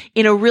accounts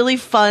in a really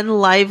fun,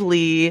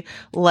 lively,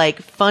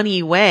 like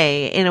funny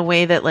way, in a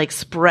way that like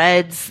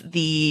spreads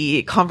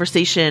the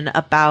conversation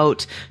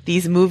about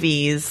these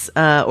movies,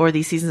 or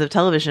these seasons of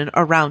television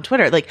around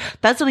Twitter. Like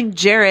that's something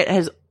Jarrett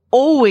has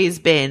always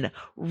been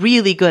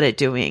really good at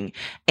doing.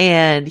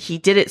 And he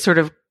did it sort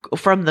of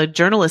from the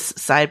journalist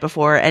side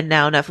before. And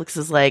now Netflix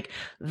is like,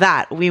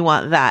 we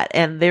want that.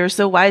 And they were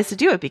so wise to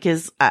do it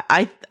because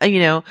I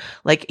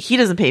like he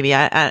doesn't pay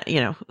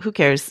me. Who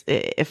cares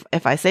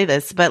if I say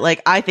this, but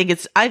like, I think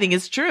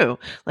it's true.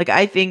 Like,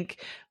 I think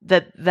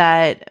that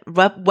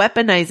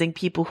weaponizing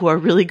people who are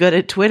really good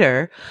at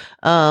Twitter,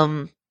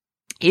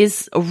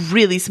 is a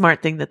really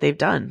smart thing that they've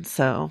done.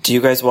 So do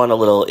you guys want a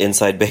little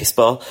inside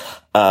baseball?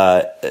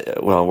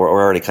 Well, we're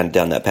already kind of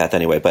down that path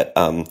anyway, but,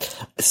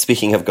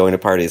 speaking of going to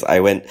parties, I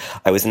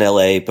was in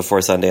LA before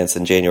Sundance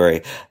in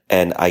January,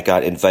 and I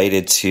got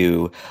invited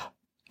to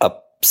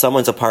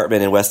someone's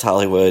apartment in West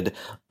Hollywood.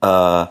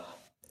 And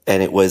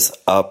it was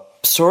a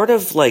sort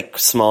of like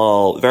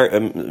small,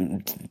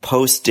 very,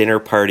 post dinner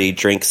party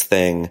drinks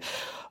thing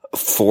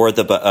for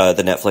the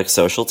Netflix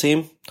social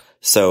team.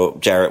 So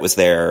Jarrett was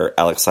there,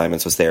 Alex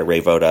Simons was there, Ray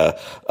Voda,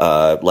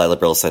 Lila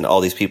Brilson, all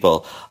these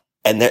people.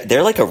 And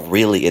they're like a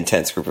really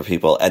intense group of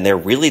people, and they're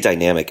really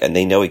dynamic, and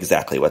they know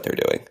exactly what they're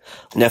doing.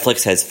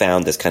 Netflix has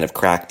found this kind of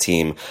crack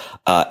team,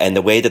 and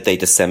the way that they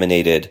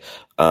disseminated,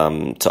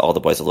 To All the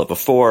Boys I Loved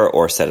Before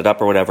or Set It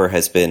Up or whatever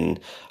has been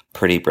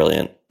pretty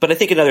brilliant. But I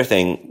think another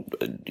thing,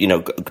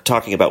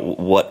 talking about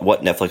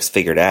what Netflix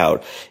figured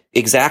out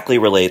exactly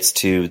relates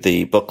to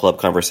the book club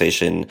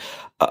conversation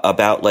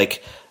about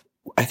like,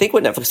 I think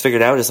what Netflix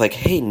figured out is like,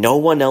 hey, no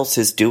one else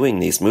is doing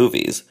these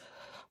movies,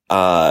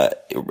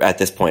 at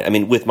this point. I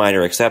mean, with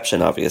minor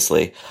exception,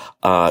 obviously.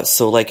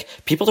 So like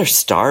people are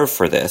starved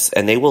for this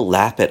and they will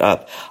lap it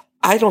up.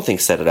 I don't think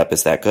Set It Up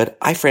is that good.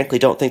 I frankly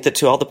don't think that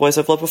To All the Boys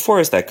I've Loved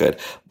Before is that good,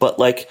 but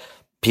like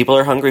people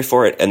are hungry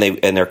for it and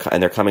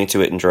they're coming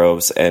to it in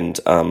droves. And,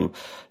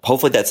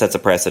 hopefully that sets a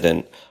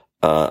precedent.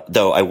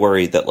 Though I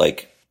worry that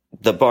like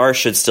the bar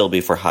should still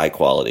be for high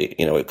quality.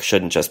 It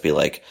shouldn't just be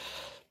like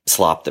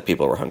slop that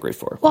people were hungry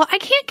for. Well, I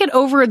can't get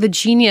over the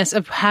genius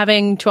of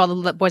having To All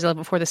the Boys I Loved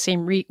Before the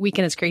same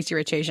weekend as Crazy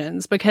Rich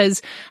Asians,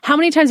 because how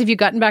many times have you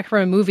gotten back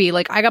from a movie?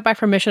 Like I got back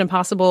from Mission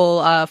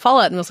Impossible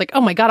Fallout and was like, oh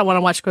my God, I want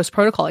to watch Ghost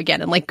Protocol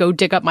again, and like go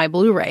dig up my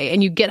Blu-ray.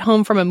 And you get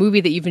home from a movie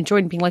that you've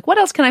enjoyed and being like, what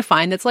else can I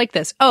find that's like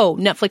this? Oh,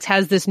 Netflix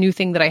has this new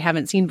thing that I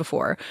haven't seen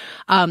before.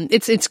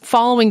 It's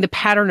following the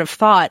pattern of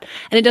thought,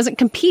 and it doesn't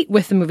compete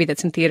with the movie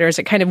that's in theaters.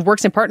 It kind of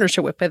works in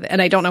partnership with it.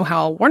 And I don't know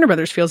how Warner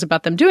Brothers feels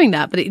about them doing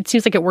that, but it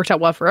seems like it worked out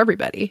well for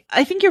everybody.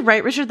 I think you're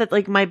right, Richard, that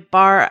like my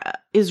bar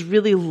is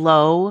really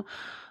low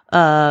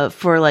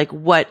for like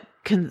what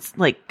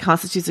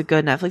constitutes a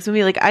good Netflix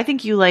movie. Like I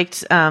think you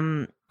liked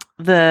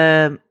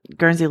the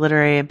Guernsey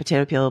Literary and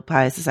Potato Peel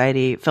Pie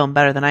Society film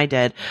better than I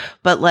did,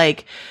 but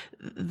like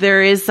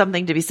there is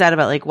something to be said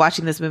about like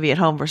watching this movie at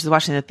home versus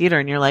watching in the theater,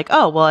 and you're like,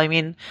 oh well, I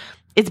mean,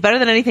 it's better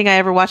than anything I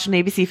ever watched on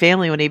ABC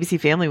Family when ABC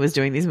Family was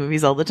doing these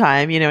movies all the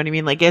time. You know what I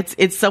mean? Like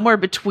it's somewhere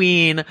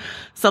between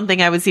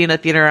something I would see in a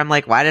theater. I'm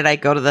like, why did I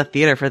go to the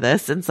theater for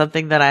this? And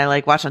something that I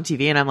like watch on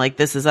TV and I'm like,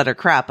 this is utter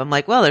crap. I'm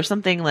like, well, there's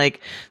something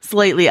like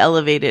slightly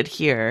elevated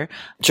here.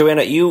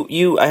 Joanna,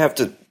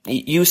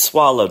 you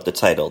swallowed the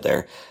title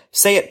there.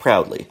 Say it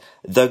proudly.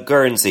 The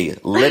Guernsey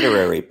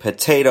Literary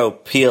Potato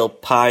Peel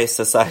Pie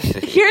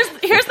Society.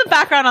 Here's the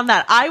background on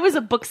that. I was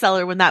a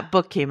bookseller when that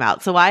book came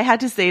out, so I had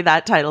to say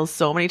that title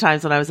so many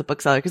times when I was a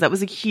bookseller because that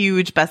was a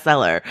huge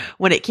bestseller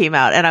when it came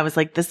out, and I was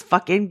like, this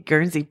fucking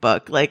Guernsey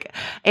book, like.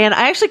 And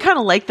I actually kind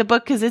of like the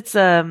book because it's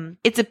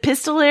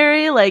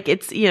epistolary, like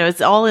it's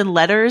it's all in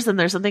letters, and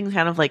there's something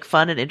kind of like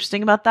fun and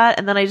interesting about that.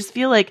 And then I just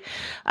feel like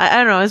I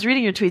don't know. I was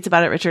reading your tweets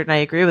about it, Richard, and I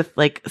agree with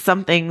like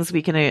some things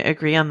we can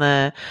agree on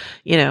the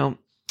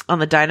on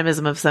the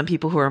dynamism of some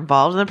people who are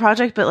involved in the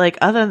project, but like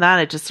other than that,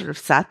 it just sort of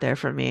sat there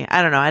for me.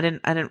 I don't know. I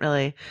didn't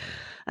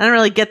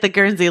really get the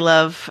Guernsey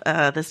love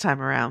this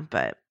time around,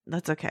 but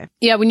that's okay.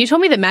 Yeah, when you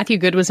told me that Matthew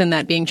Good was in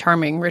that Being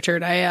Charming,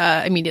 Richard,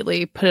 I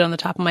immediately put it on the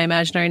top of my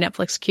imaginary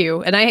Netflix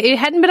queue, and it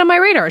hadn't been on my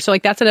radar. So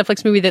like that's a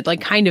Netflix movie that like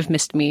kind of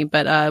missed me,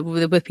 but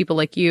with people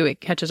like you,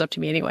 it catches up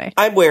to me anyway.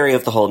 I'm wary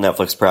of the whole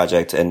Netflix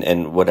project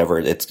and whatever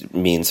it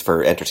means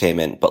for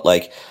entertainment, but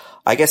like.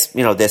 I guess,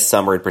 this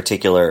summer in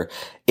particular,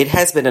 it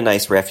has been a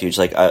nice refuge.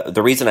 Like,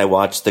 the reason I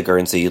watched the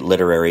Guernsey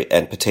Literary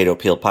and Potato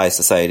Peel Pie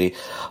Society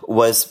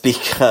was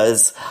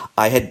because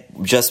I had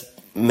just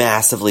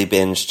massively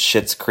binged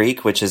Schitt's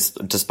Creek, which is,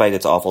 despite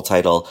its awful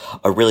title,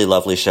 a really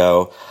lovely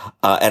show.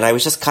 And I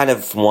was just kind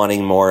of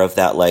wanting more of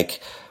that, like,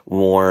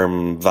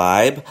 warm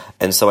vibe.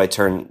 And so I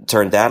turned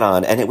that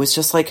on, and it was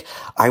just like,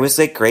 I was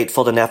like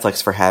grateful to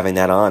Netflix for having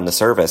that on the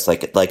service.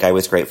 Like I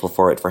was grateful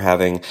for it for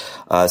having,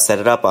 set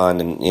it up on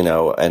and,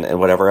 and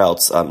whatever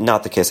else.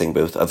 Not The Kissing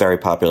Booth, a very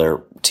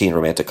popular teen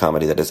romantic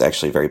comedy that is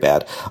actually very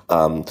bad,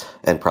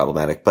 and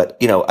problematic. But,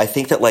 I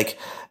think that like,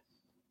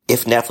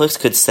 if Netflix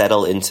could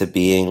settle into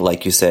being,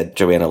 like you said,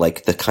 Joanna,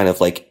 like the kind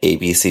of like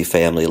ABC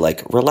Family,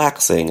 like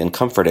relaxing and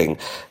comforting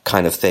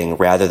kind of thing,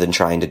 rather than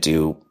trying to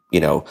do,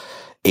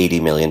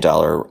 $80 million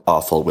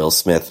awful Will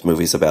Smith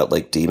movies about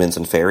like demons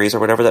and fairies or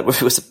whatever that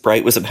movie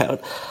was about.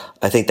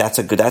 I think that's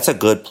a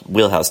good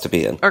wheelhouse to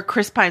be in. Or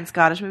Chris Pine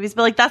Scottish movies.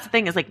 But like, that's the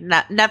thing is like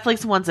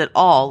Netflix wants it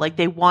all. Like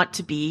they want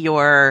to be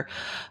your,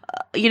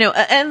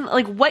 and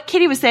like what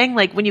Katie was saying,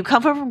 like when you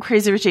come from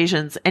Crazy Rich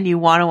Asians and you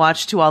want to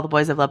watch To All the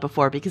Boys I've Loved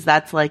Before, because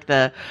that's like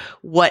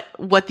what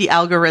the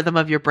algorithm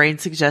of your brain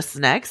suggests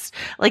next.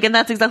 Like, and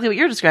that's exactly what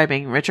you're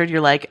describing, Richard.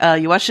 You're like,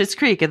 you watch Schitt's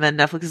Creek, and then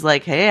Netflix is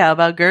like, hey, how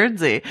about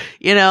Guernsey?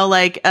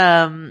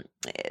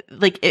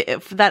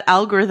 If that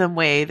algorithm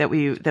way that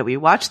we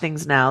watch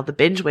things now, the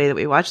binge way that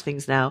we watch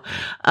things now,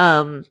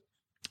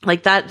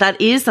 like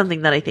that is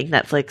something that I think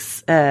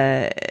Netflix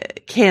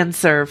can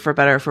serve for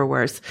better or for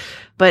worse.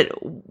 But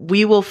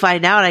we will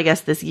find out, I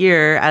guess, this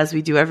year, as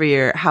we do every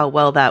year, how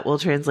well that will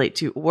translate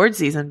to award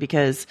season,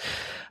 because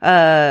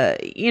Mudbound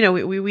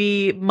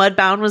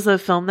was a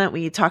film that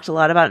we talked a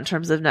lot about in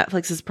terms of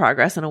Netflix's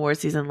progress in award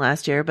season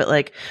last year. But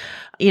like,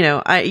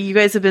 you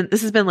guys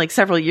this has been like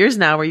several years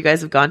now where you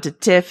guys have gone to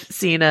TIFF,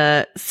 seen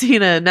a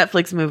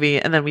Netflix movie,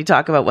 and then we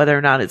talk about whether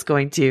or not it's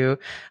going to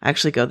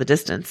actually go the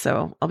distance.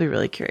 So I'll be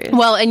really curious.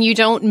 Well, and you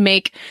don't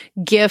make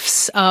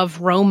gifs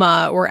of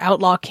Roma or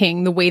Outlaw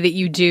King the way that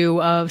you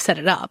do of Set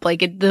It Up. Like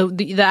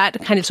that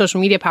kind of social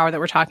media power that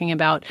we're talking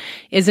about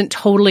isn't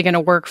totally going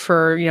to work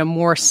for,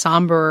 more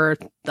somber,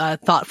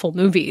 thoughtful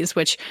movies,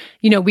 which,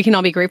 we can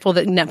all be grateful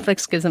that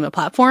Netflix gives them a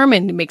platform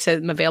and makes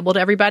it available to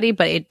everybody,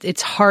 but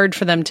it's hard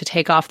for them to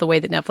take off the way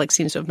that Netflix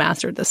seems to have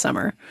mastered this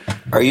summer.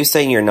 Are you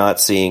saying you're not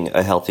seeing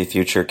a healthy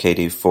future,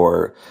 Katie,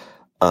 for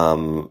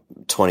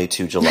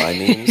 22 July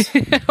memes?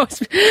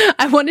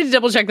 I wanted to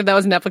double check that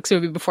was a Netflix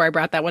movie before I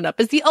brought that one up.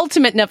 It's the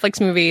ultimate Netflix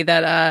movie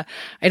that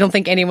I don't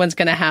think anyone's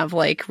going to have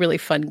like really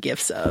fun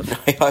gifs of.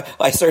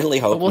 I certainly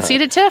hope we'll see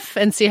it at TIFF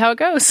and see how it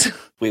goes.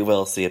 We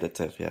will see it at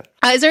TIFF, yeah.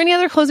 Is there any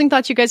other closing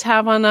thoughts you guys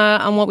have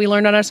on what we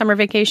learned on our summer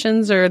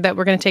vacations, or that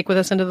we're going to take with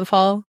us into the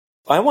fall?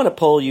 I want to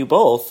poll you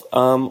both.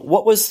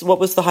 What was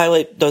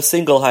the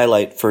single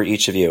highlight for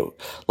each of you?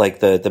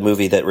 Like the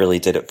movie that really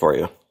did it for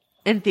you?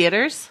 In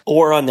theaters?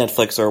 Or on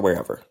Netflix or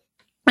wherever.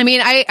 I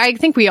mean, I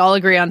think we all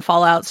agree on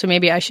Fallout, so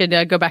maybe I should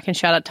go back and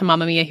shout out to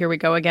Mamma Mia, Here We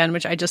Go Again,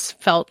 which I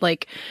just felt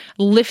like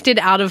lifted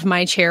out of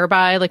my chair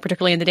by, like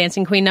particularly in the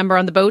Dancing Queen number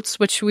on the boats,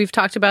 which we've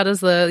talked about as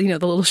the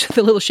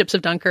little ships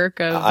of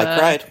Dunkirk.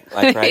 I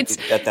cried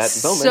at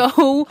that moment. So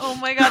oh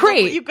my god,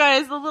 great. You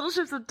guys, the little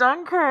ships of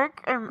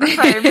Dunkirk. I'm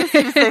sorry, I missed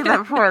you saying that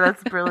before.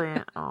 That's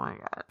brilliant. Oh my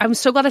god. I'm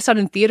so glad I saw it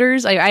in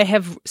theaters. I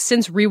have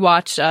since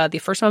rewatched the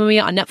first Mamma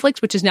Mia on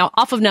Netflix, which is now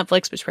off of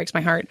Netflix, which breaks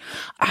my heart.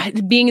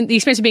 The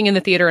experience of being in the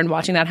theater and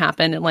watching that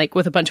happen, and like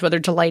with a bunch of other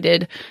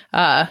delighted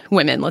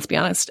women, let's be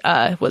honest,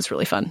 was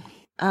really fun.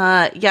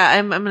 Yeah,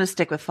 I'm gonna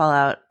stick with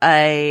Fallout.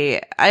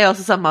 I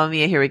also saw Mamma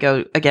Mia, Here We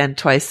Go Again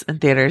twice in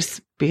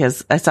theaters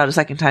because I saw it a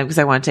second time because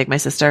I want to take my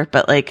sister.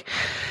 But like,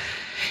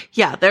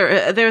 yeah,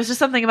 there was just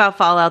something about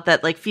Fallout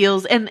that like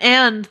feels,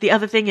 and the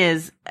other thing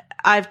is,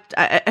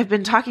 I've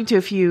been talking to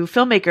a few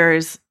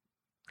filmmakers,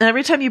 and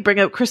every time you bring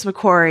up Chris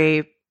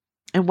McQuarrie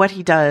and what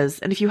he does,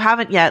 and if you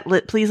haven't yet,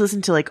 please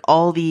listen to like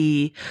all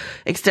the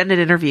extended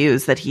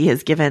interviews that he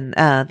has given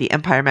the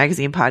Empire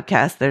Magazine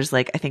podcast. There's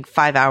like, I think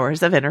 5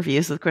 hours of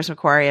interviews with Chris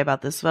McQuarrie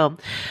about this film.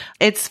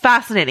 It's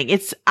fascinating.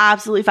 It's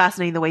absolutely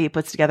fascinating the way he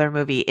puts together a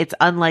movie. It's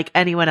unlike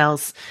anyone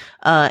else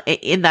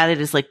in that it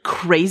is like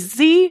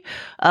crazy.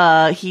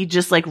 He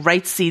just like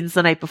writes scenes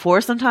the night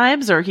before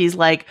sometimes, or he's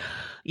like,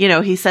 you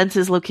know, he sends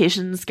his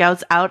location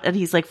scouts out and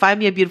he's like, find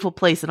me a beautiful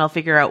place and I'll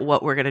figure out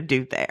what we're going to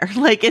do there.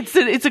 Like it's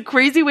a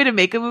crazy way to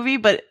make a movie,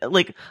 but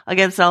like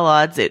against all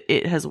odds,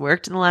 it has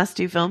worked in the last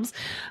 2 films.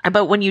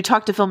 But when you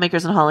talk to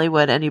filmmakers in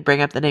Hollywood and you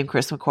bring up the name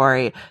Chris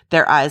McQuarrie,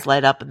 their eyes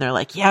light up and they're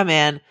like, yeah,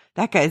 man,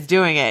 that guy's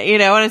doing it, you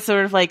know? And it's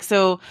sort of like,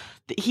 so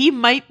he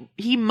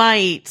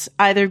might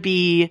either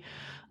be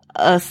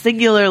a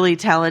singularly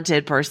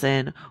talented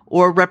person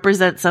or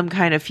represent some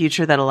kind of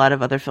future that a lot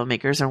of other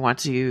filmmakers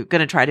are going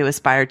to try to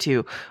aspire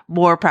to,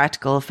 more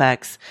practical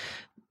effects.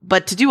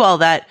 But to do all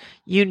that,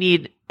 you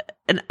need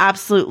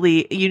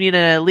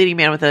a leading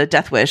man with a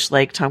death wish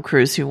like Tom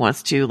Cruise, who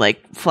wants to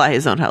like fly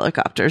his own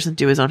helicopters and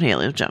do his own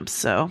halo jumps.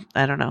 So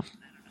I don't know.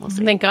 We'll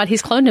see. Thank God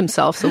he's cloned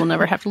himself, so we'll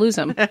never have to lose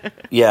him.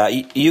 Yeah,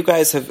 you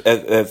guys have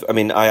I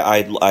mean,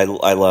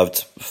 I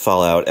loved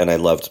Fallout and I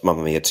loved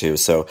Mamma Mia too,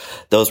 so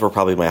those were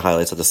probably my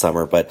highlights of the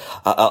summer. But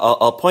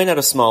I'll point out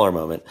a smaller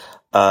moment.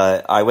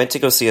 I went to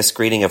go see a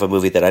screening of a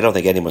movie that I don't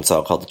think anyone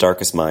saw called The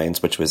Darkest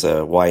Minds, which was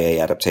a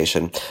YA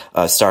adaptation,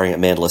 starring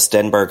Amanda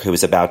Stenberg, who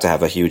is about to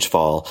have a huge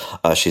fall.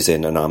 She's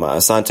in an Ama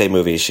Asante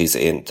movie. She's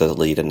in the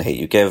lead in Hate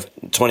You Give.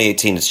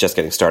 2018 is just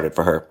getting started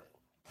for her.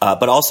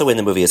 But also in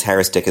the movie is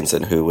Harris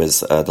Dickinson, who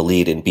was the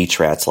lead in Beach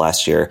Rats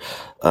last year.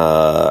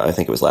 I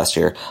think it was last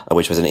year,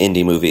 which was an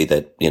indie movie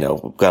that, you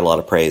know, got a lot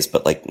of praise,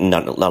 but like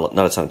not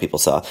a ton of people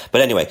saw.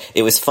 But anyway,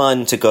 it was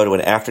fun to go to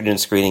an afternoon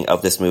screening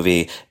of this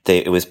movie.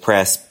 It was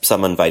press.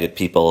 Some invited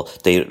people.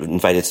 They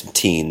invited some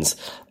teens,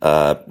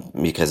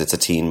 because it's a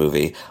teen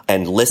movie,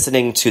 and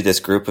listening to this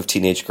group of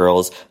teenage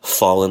girls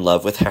fall in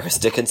love with Harris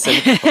Dickinson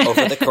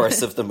over the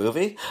course of the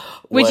movie.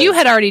 Which you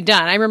had already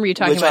done. I remember you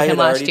talking about him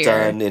last year. Which I had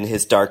already done in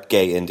his dark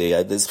gay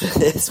indie. This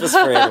was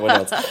for everyone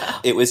else.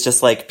 It was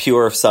just like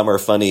pure summer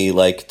funny,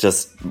 like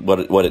just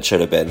what it should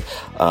have been.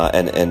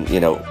 And you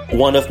know,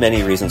 one of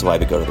many reasons why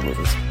we go to the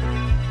movies.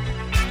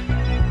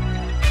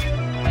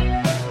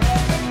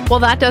 Well,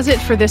 that does it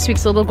for this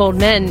week's Little Gold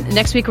Men.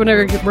 Next week,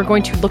 we're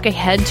going to look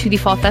ahead to the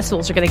fall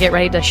festivals. We're going to get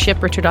ready to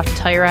ship Richard off to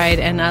Telluride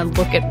and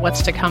look at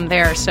what's to come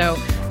there.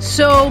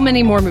 So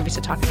many more movies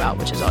to talk about,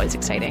 which is always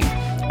exciting.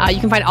 You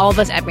can find all of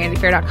us at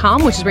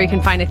vanityfair.com, which is where you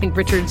can find, I think,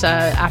 Richard's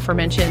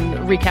aforementioned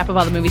recap of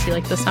all the movies he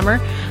liked this summer.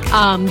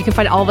 You can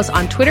find all of us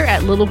on Twitter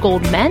at Little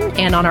Gold Men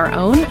and on our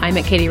own. I'm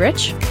at Katie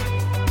Rich.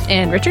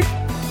 And Richard.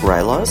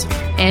 Rylaws.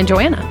 And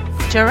Joanna.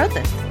 Joe wrote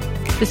this.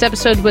 This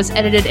episode was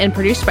edited and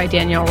produced by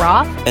Danielle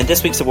Roth. And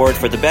this week's award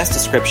for the best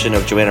description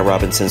of Joanna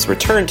Robinson's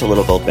return to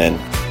Little Gold Men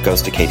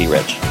goes to Katie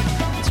Rich.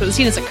 So the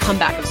scene is a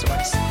comeback of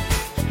sorts.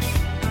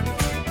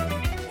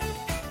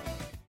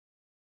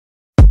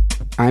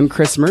 I'm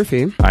Chris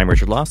Murphy. I'm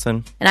Richard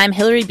Lawson. And I'm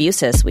Hillary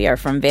Busis. We are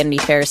from Vanity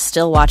Fair's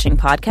Still Watching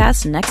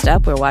podcast. Next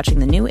up, we're watching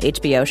the new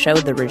HBO show,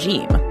 The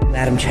Regime.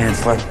 Madam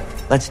Chancellor,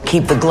 let's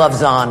keep the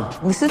gloves on.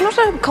 This is not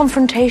a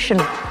confrontation.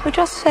 We're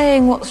just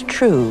saying what's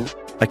true.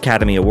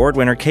 Academy Award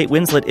winner Kate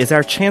Winslet is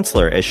our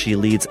chancellor as she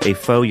leads a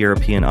faux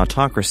European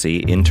autocracy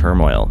in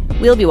turmoil.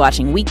 We'll be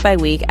watching week by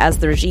week as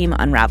the regime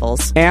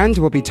unravels. And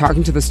we'll be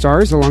talking to the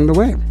stars along the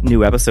way.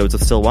 New episodes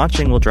of Still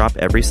Watching will drop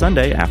every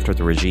Sunday after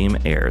The Regime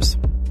airs.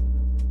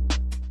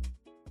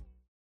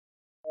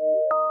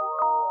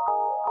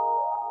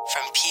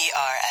 From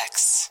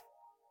PRX.